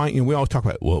even define, and we always talk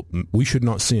about, well, we should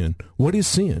not sin. What is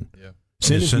sin? Yeah.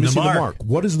 Sin is missing the mark.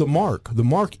 What is the mark? The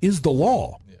mark is the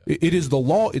law. Yeah. It is the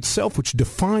law itself which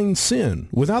defines sin.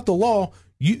 Without the law,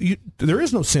 there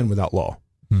is no sin without law.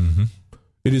 Mm-hmm.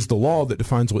 It is the law that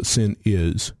defines what sin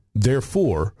is.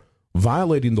 Therefore,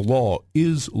 violating the law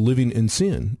is living in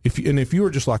sin. If you were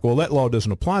just like, well, that law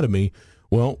doesn't apply to me,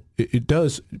 well, it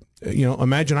does. You know,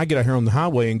 imagine I get out here on the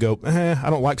highway and go, I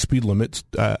don't like speed limits.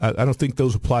 I don't think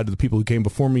those apply to the people who came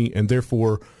before me, and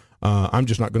therefore I'm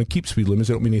just not going to keep speed limits.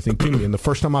 They don't mean anything to me. And the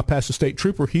first time I pass a state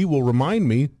trooper, he will remind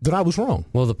me that I was wrong.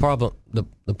 Well, the problem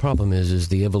is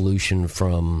the evolution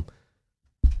from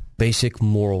basic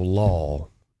moral law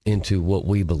into what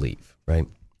we believe, right?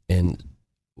 And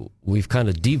we've kind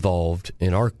of devolved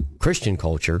in our Christian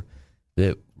culture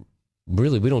that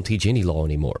really we don't teach any law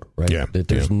anymore, right? Yeah. That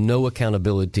there's no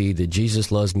accountability, that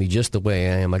Jesus loves me just the way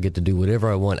I am. I get to do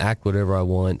whatever I want, act whatever I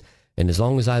want. And as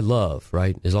long as I love,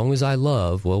 right? As long as I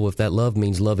love, well, if that love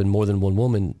means loving more than one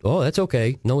woman, oh, that's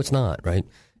okay. No, it's not, right?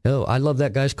 Oh, I love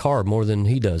that guy's car more than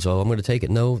he does. Oh, I'm going to take it.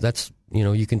 No, that's,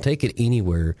 you can take it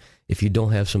anywhere if you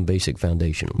don't have some basic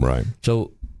foundation. Right.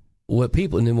 So what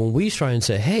people, and then when we try and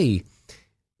say, hey,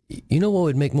 you know what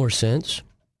would make more sense?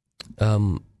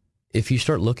 If you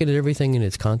start looking at everything in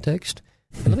its context,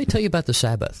 let me tell you about the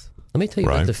Sabbath. Let me tell you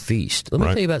about the feast. Let me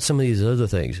tell you about some of these other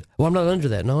things. Well, I'm not under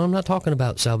that. No, I'm not talking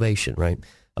about salvation, right?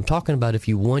 I'm talking about if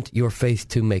you want your faith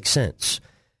to make sense.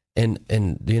 And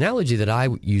the analogy that I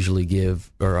usually give,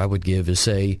 or I would give, is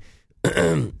say,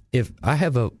 if I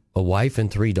have a wife and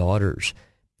 3 daughters,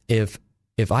 if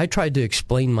I tried to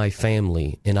explain my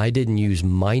family and I didn't use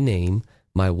my name,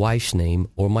 my wife's name,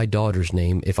 or my daughter's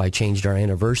name, if I changed our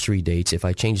anniversary dates, if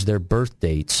I changed their birth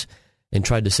dates, and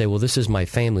tried to say, well, this is my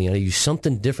family, and I use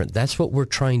something different, that's what we're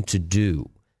trying to do.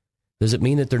 Does it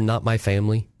mean that they're not my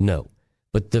family? No.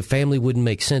 But the family wouldn't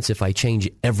make sense if I change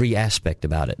every aspect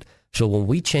about it. So when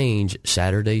we change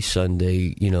Saturday,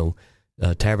 Sunday,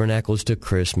 tabernacles to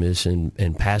Christmas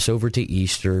and Passover to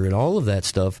Easter and all of that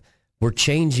stuff, we're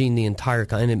changing the entire,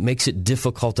 and it makes it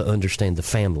difficult to understand the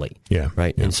family. Yeah.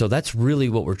 Right. Yeah. And so that's really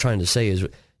what we're trying to say is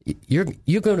you're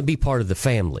going to be part of the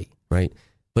family, right?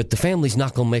 But the family's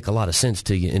not going to make a lot of sense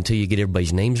to you until you get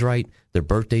everybody's names right, their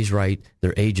birthdays right,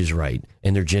 their ages right,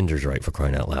 and their genders right, for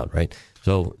crying out loud, right?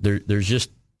 So there's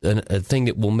just a thing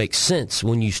that will make sense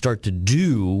when you start to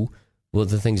do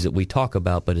the things that we talk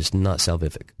about, but it's not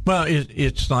salvific. Well,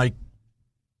 it's like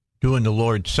doing the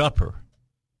Lord's Supper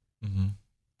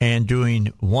and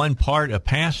doing one part of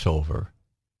Passover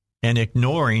and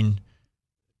ignoring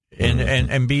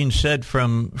and being said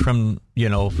from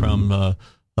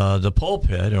the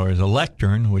pulpit or the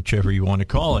lectern, whichever you want to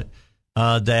call it,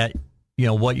 that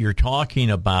what you're talking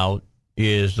about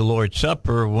is the Lord's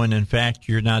Supper, when in fact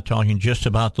you're not talking just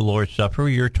about the Lord's Supper,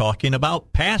 you're talking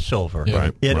about Passover. Yeah.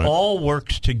 Right, it all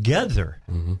works together.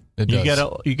 It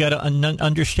does. You got to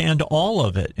understand all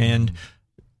of it, and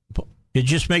it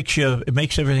just makes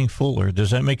everything fuller.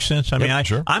 Does that make sense? I mean,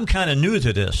 sure. I'm kind of new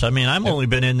to this. I mean, I've only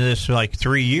been in this like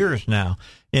 3 years now,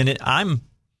 and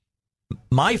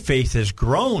my faith has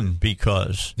grown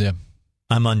because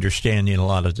I'm understanding a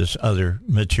lot of this other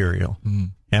material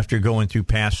after going through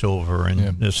Passover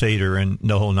and the Seder and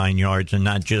the whole 9 yards, and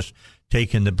not just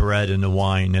taking the bread and the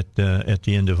wine at the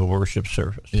end of a worship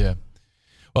service. Yeah.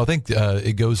 Well, I think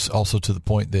it goes also to the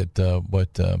point that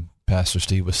what Pastor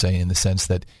Steve was saying, in the sense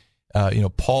that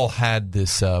Paul had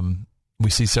this. We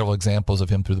see several examples of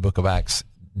him through the Book of Acts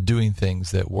doing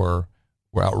things that were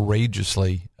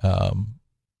outrageously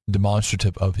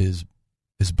demonstrative of his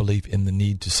belief in the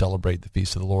need to celebrate the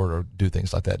feast of the Lord or do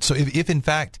things like that. So if in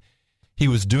fact he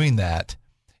was doing that,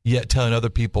 yet telling other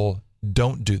people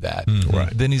don't do that,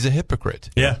 then he's a hypocrite.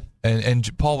 Yeah.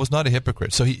 And Paul was not a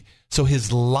hypocrite. So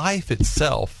his life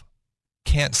itself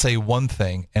can't say one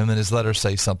thing and then his letters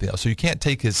say something else. So you can't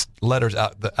take his letters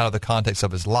out of the context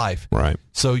of his life. Right.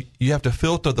 So you have to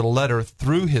filter the letter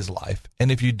through his life.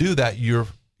 And if you do that, what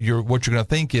you're going to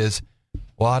think is,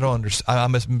 well, I don't understand. I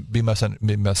must be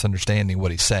misunderstanding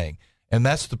what he's saying. And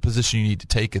that's the position you need to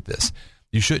take at this.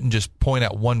 You shouldn't just point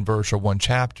out one verse or one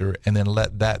chapter and then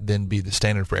let that then be the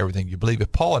standard for everything you believe.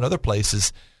 If Paul in other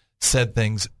places said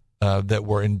things that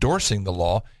were endorsing the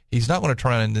law, he's not going to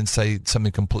try and then say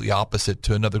something completely opposite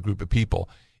to another group of people.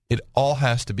 It all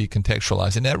has to be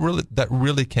contextualized, and that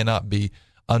really cannot be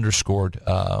underscored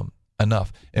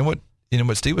enough. And what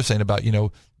Steve was saying about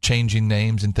changing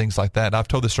names and things like that. I've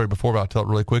told this story before, but I'll tell it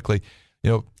really quickly.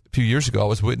 A few years ago, I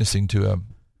was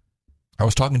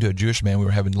talking to a Jewish man. We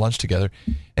were having lunch together,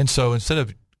 and so instead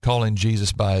of calling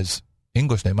Jesus by his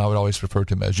English name, I would always refer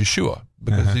to him as Yeshua,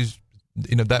 because he's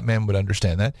that man would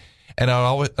understand that. And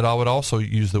I would also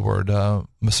use the word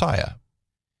Messiah.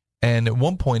 And at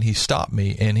one point, he stopped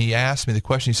me and he asked me the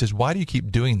question. He says, "Why do you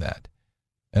keep doing that?"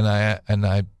 And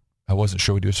I wasn't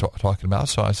sure what he was talking about,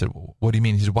 so I said, "What do you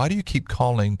mean?" He said, "Why do you keep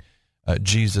calling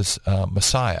Jesus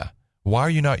Messiah? Why are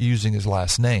you not using his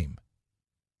last name?"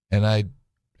 And I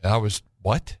was,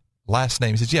 "What? Last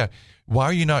name?" He says, "Yeah. Why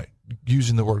are you not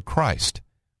using the word Christ?"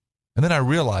 And then I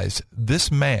realized this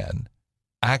man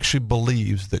actually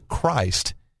believes that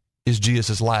Christ is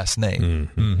Jesus' last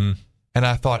name. Mm-hmm. And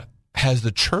I thought, has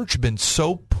the church been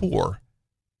so poor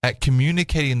at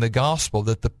communicating the gospel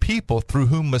that the people through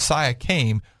whom Messiah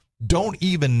came don't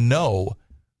even know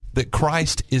that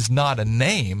Christ is not a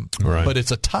name, but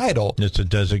it's a title. It's a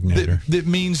designator. That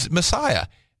means Messiah.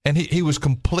 And he was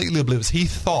completely oblivious. He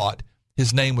thought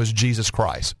his name was Jesus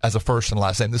Christ as a first and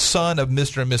last name, the son of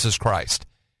Mr. and Mrs. Christ.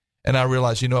 And I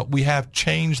realized, we have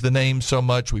changed the name so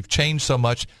much, we've changed so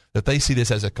much that they see this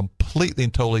as a completely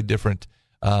and totally different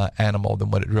animal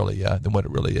than what it really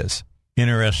is.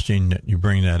 Interesting that you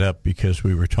bring that up, because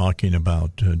we were talking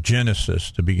about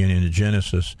Genesis, the beginning of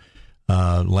Genesis,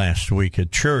 last week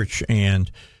at church,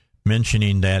 and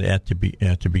mentioning that at the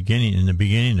beginning, in the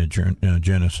beginning of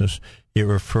Genesis, it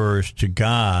refers to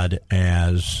God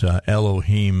as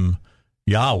Elohim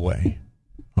Yahweh,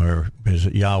 or is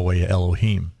it Yahweh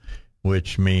Elohim,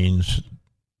 which means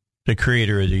the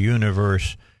creator of the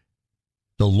universe,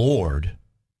 the Lord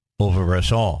over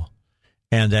us all.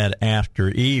 And that after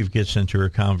Eve gets into her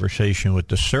conversation with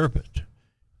the serpent,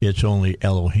 it's only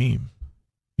Elohim.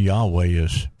 Yahweh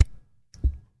is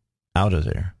out of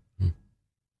there. A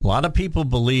lot of people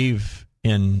believe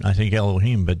in, I think,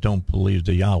 Elohim, but don't believe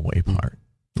the Yahweh part.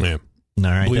 Yeah. All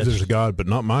right, believe there's a God, but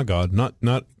not my God. Not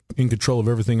in control of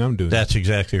everything I'm doing. That's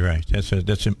exactly right. It's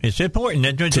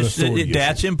important.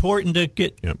 That's important to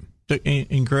get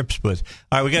in grips with.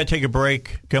 All right, we got to take a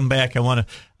break. Come back. I want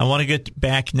to get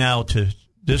back now to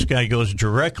this guy goes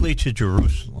directly to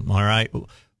Jerusalem. All right,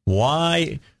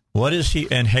 why? What is he?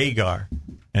 And Hagar.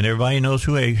 And everybody knows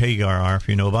who Hagar are if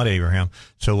you know about Abraham.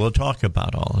 So we'll talk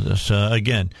about all of this.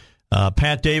 Again,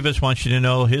 Pat Davis wants you to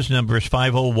know his number is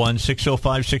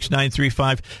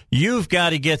 501-605-6935. You've got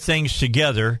to get things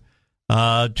together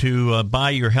to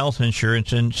buy your health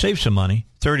insurance and save some money,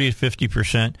 30 to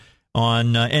 50%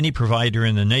 on any provider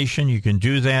in the nation. You can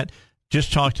do that.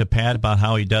 Just talk to Pat about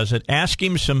how he does it. Ask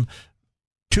him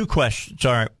two questions.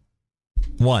 All right.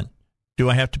 One, do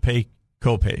I have to pay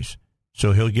copays?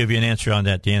 So he'll give you an answer on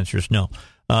that. The answer is no.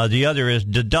 The other is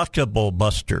deductible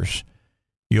busters.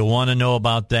 You'll want to know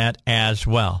about that as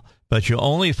well. But you'll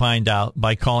only find out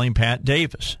by calling Pat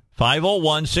Davis,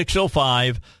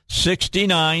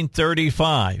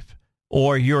 501-605-6935,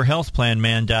 or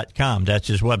yourhealthplanman.com. That's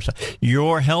his website,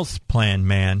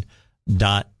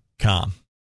 yourhealthplanman.com.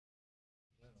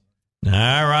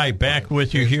 All right, back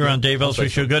with you here on Dave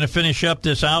Elswick Show. Going to finish up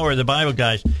this hour of the Bible,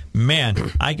 guys. Man,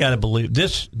 I got to believe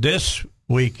this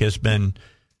week has been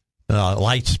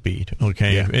light speed,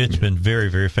 okay? Yeah. It's been very,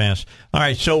 very fast. All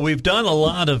right, so we've done a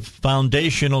lot of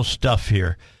foundational stuff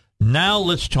here. Now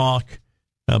let's talk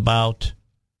about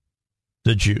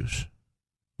the Jews,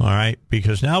 all right?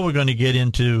 Because now we're going to get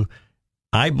into,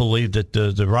 I believe that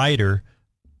the writer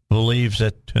believes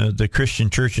that the Christian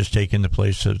church has taken the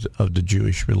place of the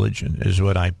Jewish religion, is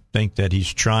what I think that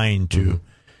he's trying to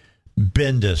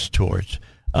bend us towards.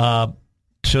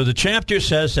 So the chapter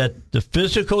says that the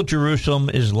physical Jerusalem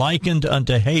is likened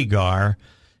unto Hagar,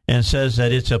 and says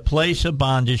that it's a place of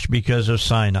bondage because of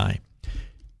Sinai.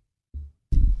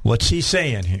 What's he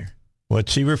saying here?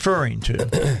 What's he referring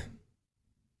to?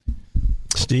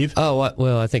 Steve? Oh,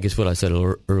 well, I think it's what I said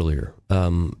earlier.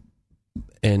 But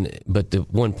the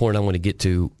one point I want to get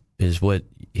to is what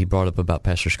he brought up about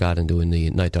Pastor Scott and doing the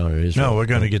Night to Honor Israel. No, we're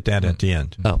going to get that at the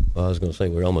end. Oh, well, I was going to say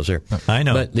we're almost there. I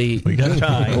know. But we got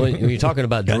time. When you're talking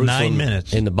about Jerusalem 9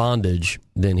 minutes. in the bondage,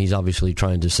 then he's obviously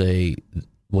trying to say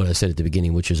what I said at the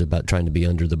beginning, which is about trying to be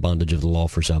under the bondage of the law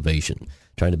for salvation,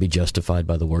 trying to be justified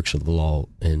by the works of the law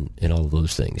and all of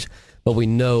those things. But we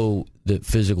know that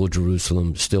physical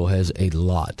Jerusalem still has a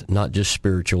lot, not just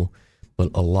spiritual,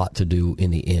 but a lot to do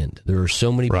in the end. There are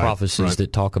so many prophecies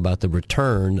that talk about the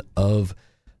return of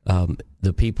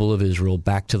the people of Israel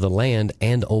back to the land.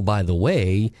 And, oh, by the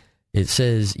way, it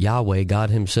says Yahweh,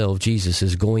 God himself, Jesus,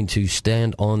 is going to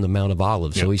stand on the Mount of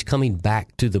Olives. Yep. So he's coming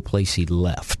back to the place he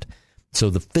left. So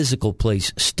the physical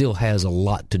place still has a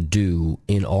lot to do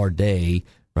in our day,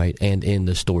 right, and in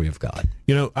the story of God.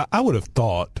 You know, I would have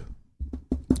thought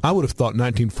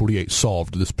 1948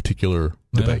 solved this particular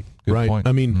debate, right? Point.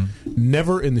 I mean,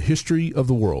 never in the history of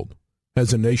the world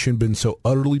has a nation been so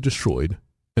utterly destroyed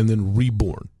and then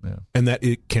reborn, and that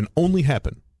it can only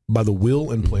happen by the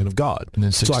will and plan of God. And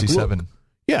then 67.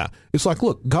 It's like,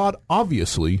 look, God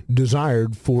obviously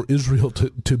desired for Israel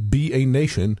to be a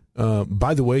nation.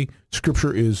 By the way,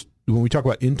 Scripture is, when we talk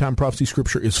about end-time prophecy,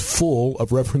 Scripture is full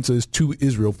of references to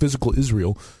Israel, physical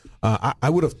Israel. I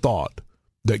would have thought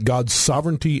that God's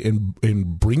sovereignty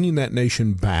in bringing that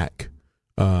nation back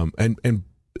and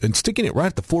sticking it right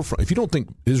at the forefront. If you don't think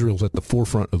Israel's at the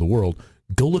forefront of the world,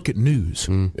 go look at news.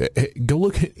 Go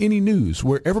look at any news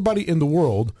where everybody in the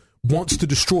world wants to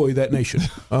destroy that nation.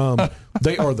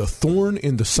 They are the thorn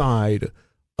in the side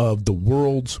of the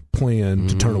world's plan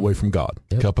to turn away from God.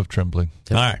 Yep. Cup of trembling.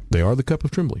 Yep. All right. They are the cup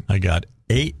of trembling. I got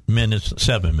 7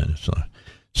 minutes left.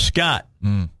 Scott,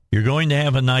 You're going to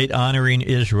have a night honoring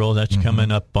Israel. That's coming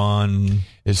up on.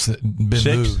 It's been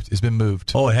 6th? moved. It's been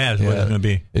moved. Oh, it has. Yeah. What is it going to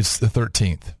be? It's the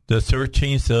 13th. The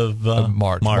 13th of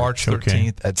March. March 13th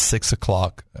okay. at 6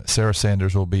 o'clock. Sarah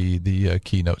Sanders will be the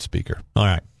keynote speaker. All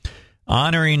right.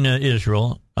 Honoring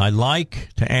Israel, I'd like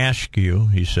to ask you,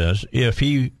 he says, if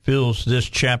he feels this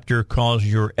chapter calls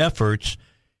your efforts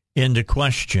into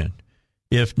question.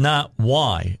 If not,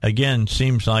 why? Again,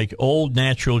 seems like old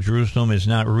natural Jerusalem is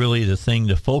not really the thing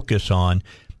to focus on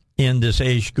in this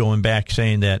age, going back,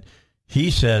 saying that he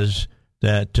says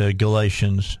that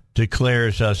Galatians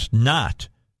declares us not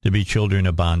to be children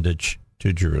of bondage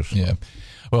to Jerusalem. Yeah.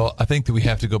 Well, I think that we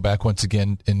have to go back once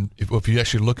again, and if you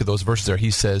actually look at those verses there,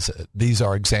 he says these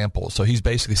are examples. So he's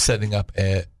basically setting up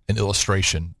an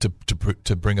illustration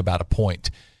to bring about a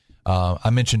point. I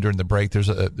mentioned during the break there's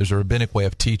a rabbinic way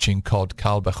of teaching called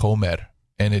kal v'chomer,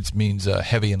 and it means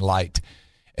heavy and light.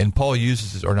 And Paul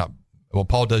uses this, or not. Well,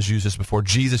 Paul does use this before.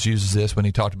 Jesus uses this when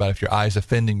he talked about if your eye is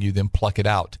offending you, then pluck it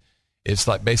out. It's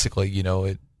like basically,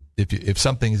 if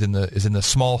something is in the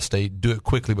small state, do it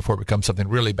quickly before it becomes something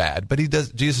really bad. But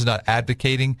Jesus is not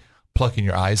advocating plucking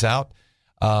your eyes out.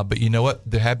 But you know what?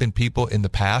 There have been people in the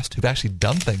past who've actually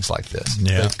done things like this.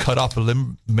 Yeah. They've cut off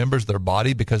members of their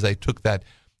body because they took that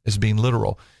as being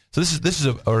literal. So this is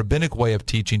a rabbinic way of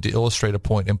teaching to illustrate a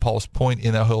point. And Paul's point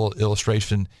in that whole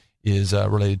illustration is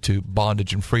related to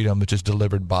bondage and freedom, which is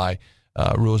delivered by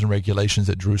rules and regulations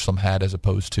that Jerusalem had as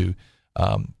opposed to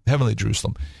heavenly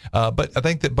Jerusalem. But I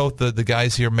think that both the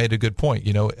guys here made a good point.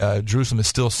 Jerusalem is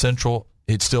still central.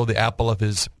 It's still the apple of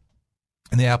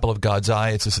God's eye.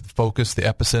 It's the focus, the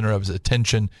epicenter of his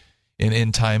attention in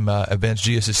end time events.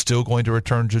 Jesus is still going to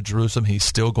return to Jerusalem. He's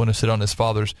still going to sit on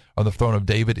the throne of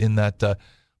David in that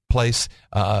place.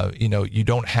 You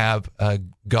don't have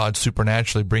God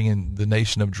supernaturally bringing the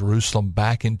nation of Jerusalem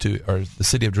back into, or the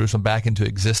city of Jerusalem back into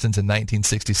existence in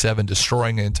 1967,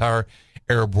 destroying the entire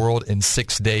Arab world in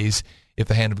 6 days if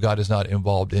the hand of God is not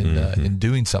involved in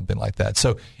doing something like that.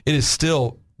 So it is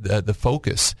still the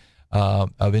focus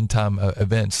of end time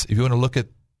events. If you want to look at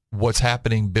what's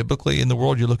happening biblically in the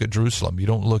world, you look at Jerusalem. You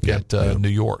don't look at New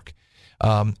York.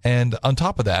 And on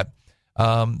top of that,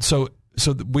 so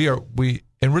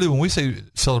and really when we say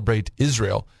celebrate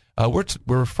Israel, we're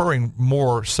referring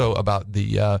more so about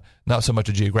the not so much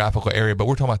a geographical area, but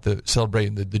we're talking about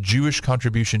celebrating the Jewish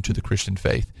contribution to the Christian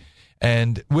faith.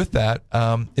 And with that,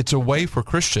 it's a way for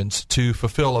Christians to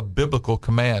fulfill a biblical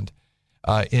command.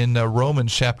 In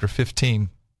Romans chapter 15,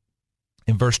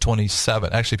 in verse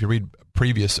 27, actually, if you read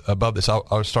previous above this,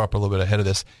 I'll start up a little bit ahead of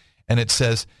this, and it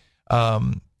says,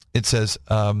 shall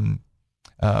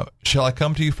I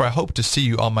come to you? For I hope to see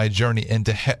you on my journey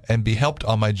and be helped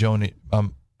on my journey,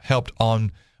 helped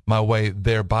on my way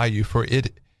there by you. For if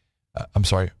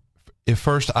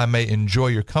first I may enjoy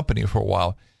your company for a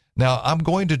while. Now I'm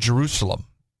going to Jerusalem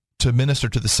to minister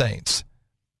to the saints.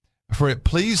 For it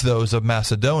pleased those of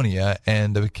Macedonia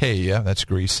and of Achaia, that's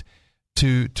Greece,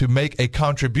 to make a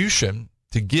contribution,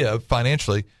 to give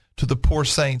financially to the poor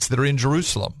saints that are in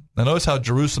Jerusalem. Now notice how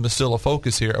Jerusalem is still a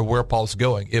focus here of where Paul's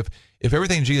going. If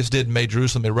everything Jesus did made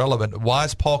Jerusalem irrelevant, why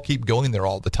does Paul keep going there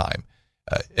all the time?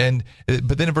 But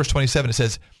then in verse 27 it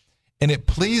says, and it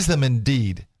pleased them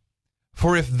indeed,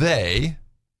 for if they,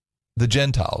 the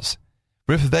Gentiles,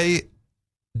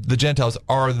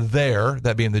 are there,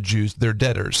 that being the Jews, their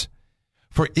debtors.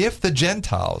 For if the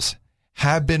Gentiles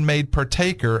have been made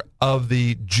partaker of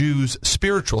the Jews'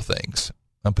 spiritual things,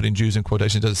 I'm putting Jews in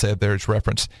quotations, it doesn't say it there, it's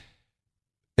referenced.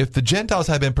 If the Gentiles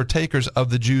have been partakers of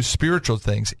the Jews' spiritual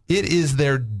things, it is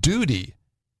their duty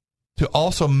to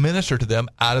also minister to them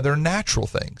out of their natural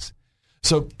things.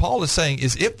 So Paul is saying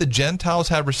is if the Gentiles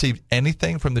have received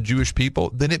anything from the Jewish people,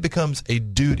 then it becomes a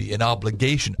duty, an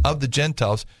obligation of the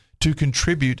Gentiles to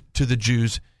contribute to the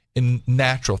Jews in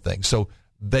natural things. So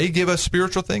they give us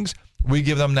spiritual things, we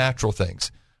give them natural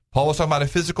things. Paul was talking about a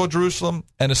physical Jerusalem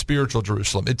and a spiritual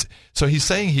Jerusalem. So he's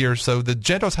saying here, so the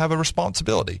Gentiles have a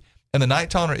responsibility. And the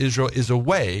night to honor Israel is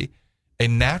a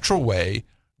natural way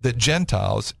that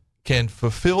Gentiles can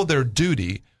fulfill their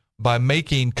duty by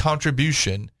making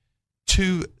contribution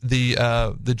to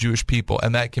the Jewish people,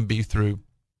 and that can be through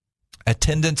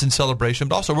attendance and celebration.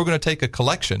 But also, we're going to take a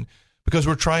collection because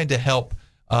we're trying to help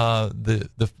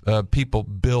the people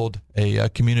build a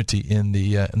community in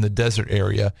the desert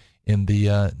area in the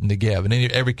Negev. And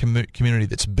every community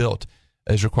that's built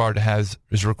is required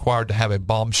to have a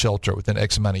bomb shelter within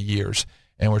X amount of years.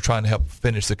 And we're trying to help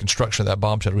finish the construction of that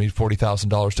bomb shelter. We need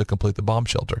 $40,000 to complete the bomb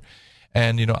shelter.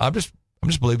 And I'm just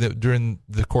believing that during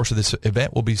the course of this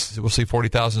event, we'll see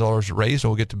 $40,000 raised, and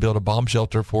we'll get to build a bomb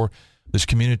shelter for this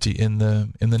community in the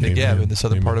Negev, in the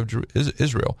southern part of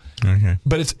Israel. Okay.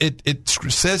 But it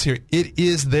says here, it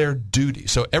is their duty.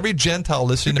 So every Gentile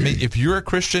listening to me, if you're a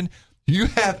Christian, you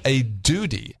have a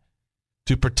duty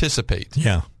to participate.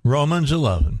 Yeah. Romans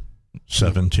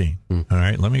 11:17. All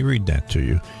right, let me read that to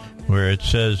you, where it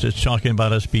says it's talking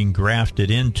about us being grafted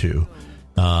into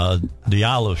the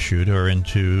olive shoot, or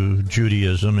into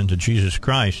Judaism, into Jesus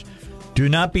Christ. Do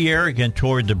not be arrogant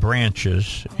toward the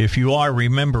branches. If you are,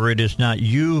 remember it is not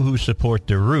you who support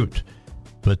the root,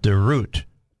 but the root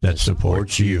that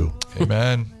supports you.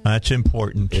 Amen. That's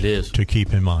important. It is. To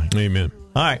keep in mind. Amen.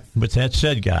 All right. With that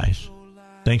said, guys,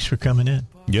 thanks for coming in.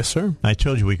 Yes, sir. I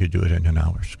told you we could do it in an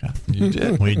hour, Scott. You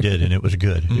did. We did, and it was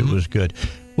good. It was good.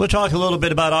 We'll talk a little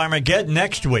bit about Armageddon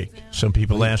next week. Some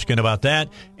people asking about that.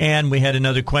 And we had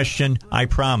another question. I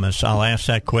promise I'll ask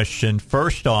that question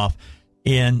first off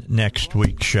in next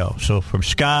week's show. So from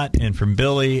Scott and from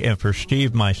Billy and for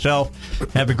Steve, myself,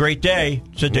 have a great day.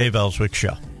 It's the Dave Elswick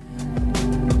Show.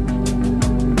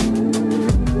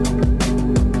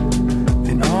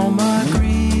 In all my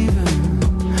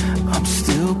grieving, I'm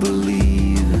still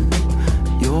believing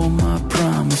you're my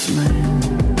promised land.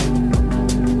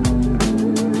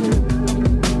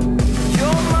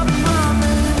 You're my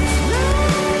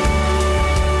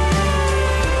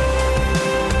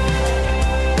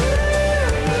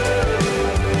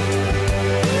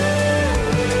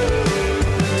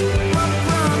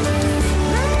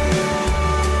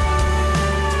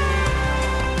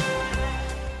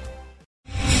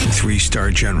Three-star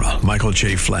General Michael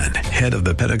J. Flynn, head of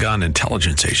the Pentagon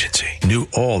Intelligence Agency, knew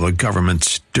all the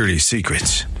government's dirty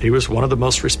secrets. He was one of the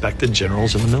most respected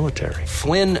generals in the military.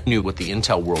 Flynn knew what the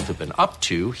intel world had been up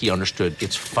to. He understood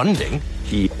its funding.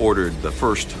 He ordered the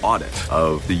first audit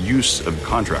of the use of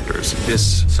contractors.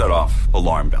 This set off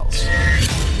alarm bells.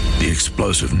 The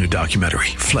explosive new documentary,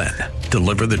 Flynn,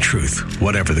 Deliver the Truth,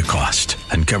 Whatever the Cost,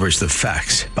 uncovers the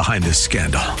facts behind this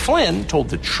scandal. Flynn told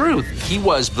the truth. He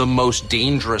was the most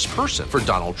dangerous person for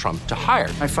Donald Trump to hire.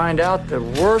 I find out the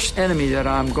worst enemy that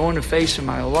I'm going to face in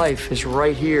my life is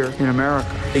right here in America.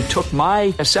 They took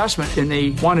my assessment and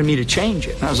they wanted me to change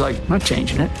it. And I was like, I'm not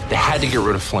changing it. They had to get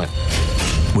rid of Flynn.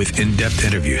 With in-depth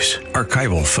interviews,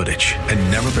 archival footage,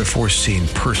 and never-before-seen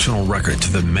personal records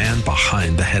of the man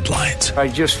behind the headlines. I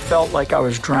just felt like I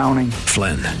was drowning.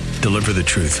 Flynn, Deliver the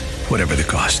Truth, Whatever the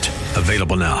Cost.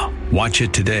 Available now. Watch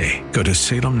it today. Go to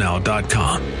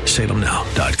salemnow.com.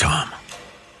 salemnow.com.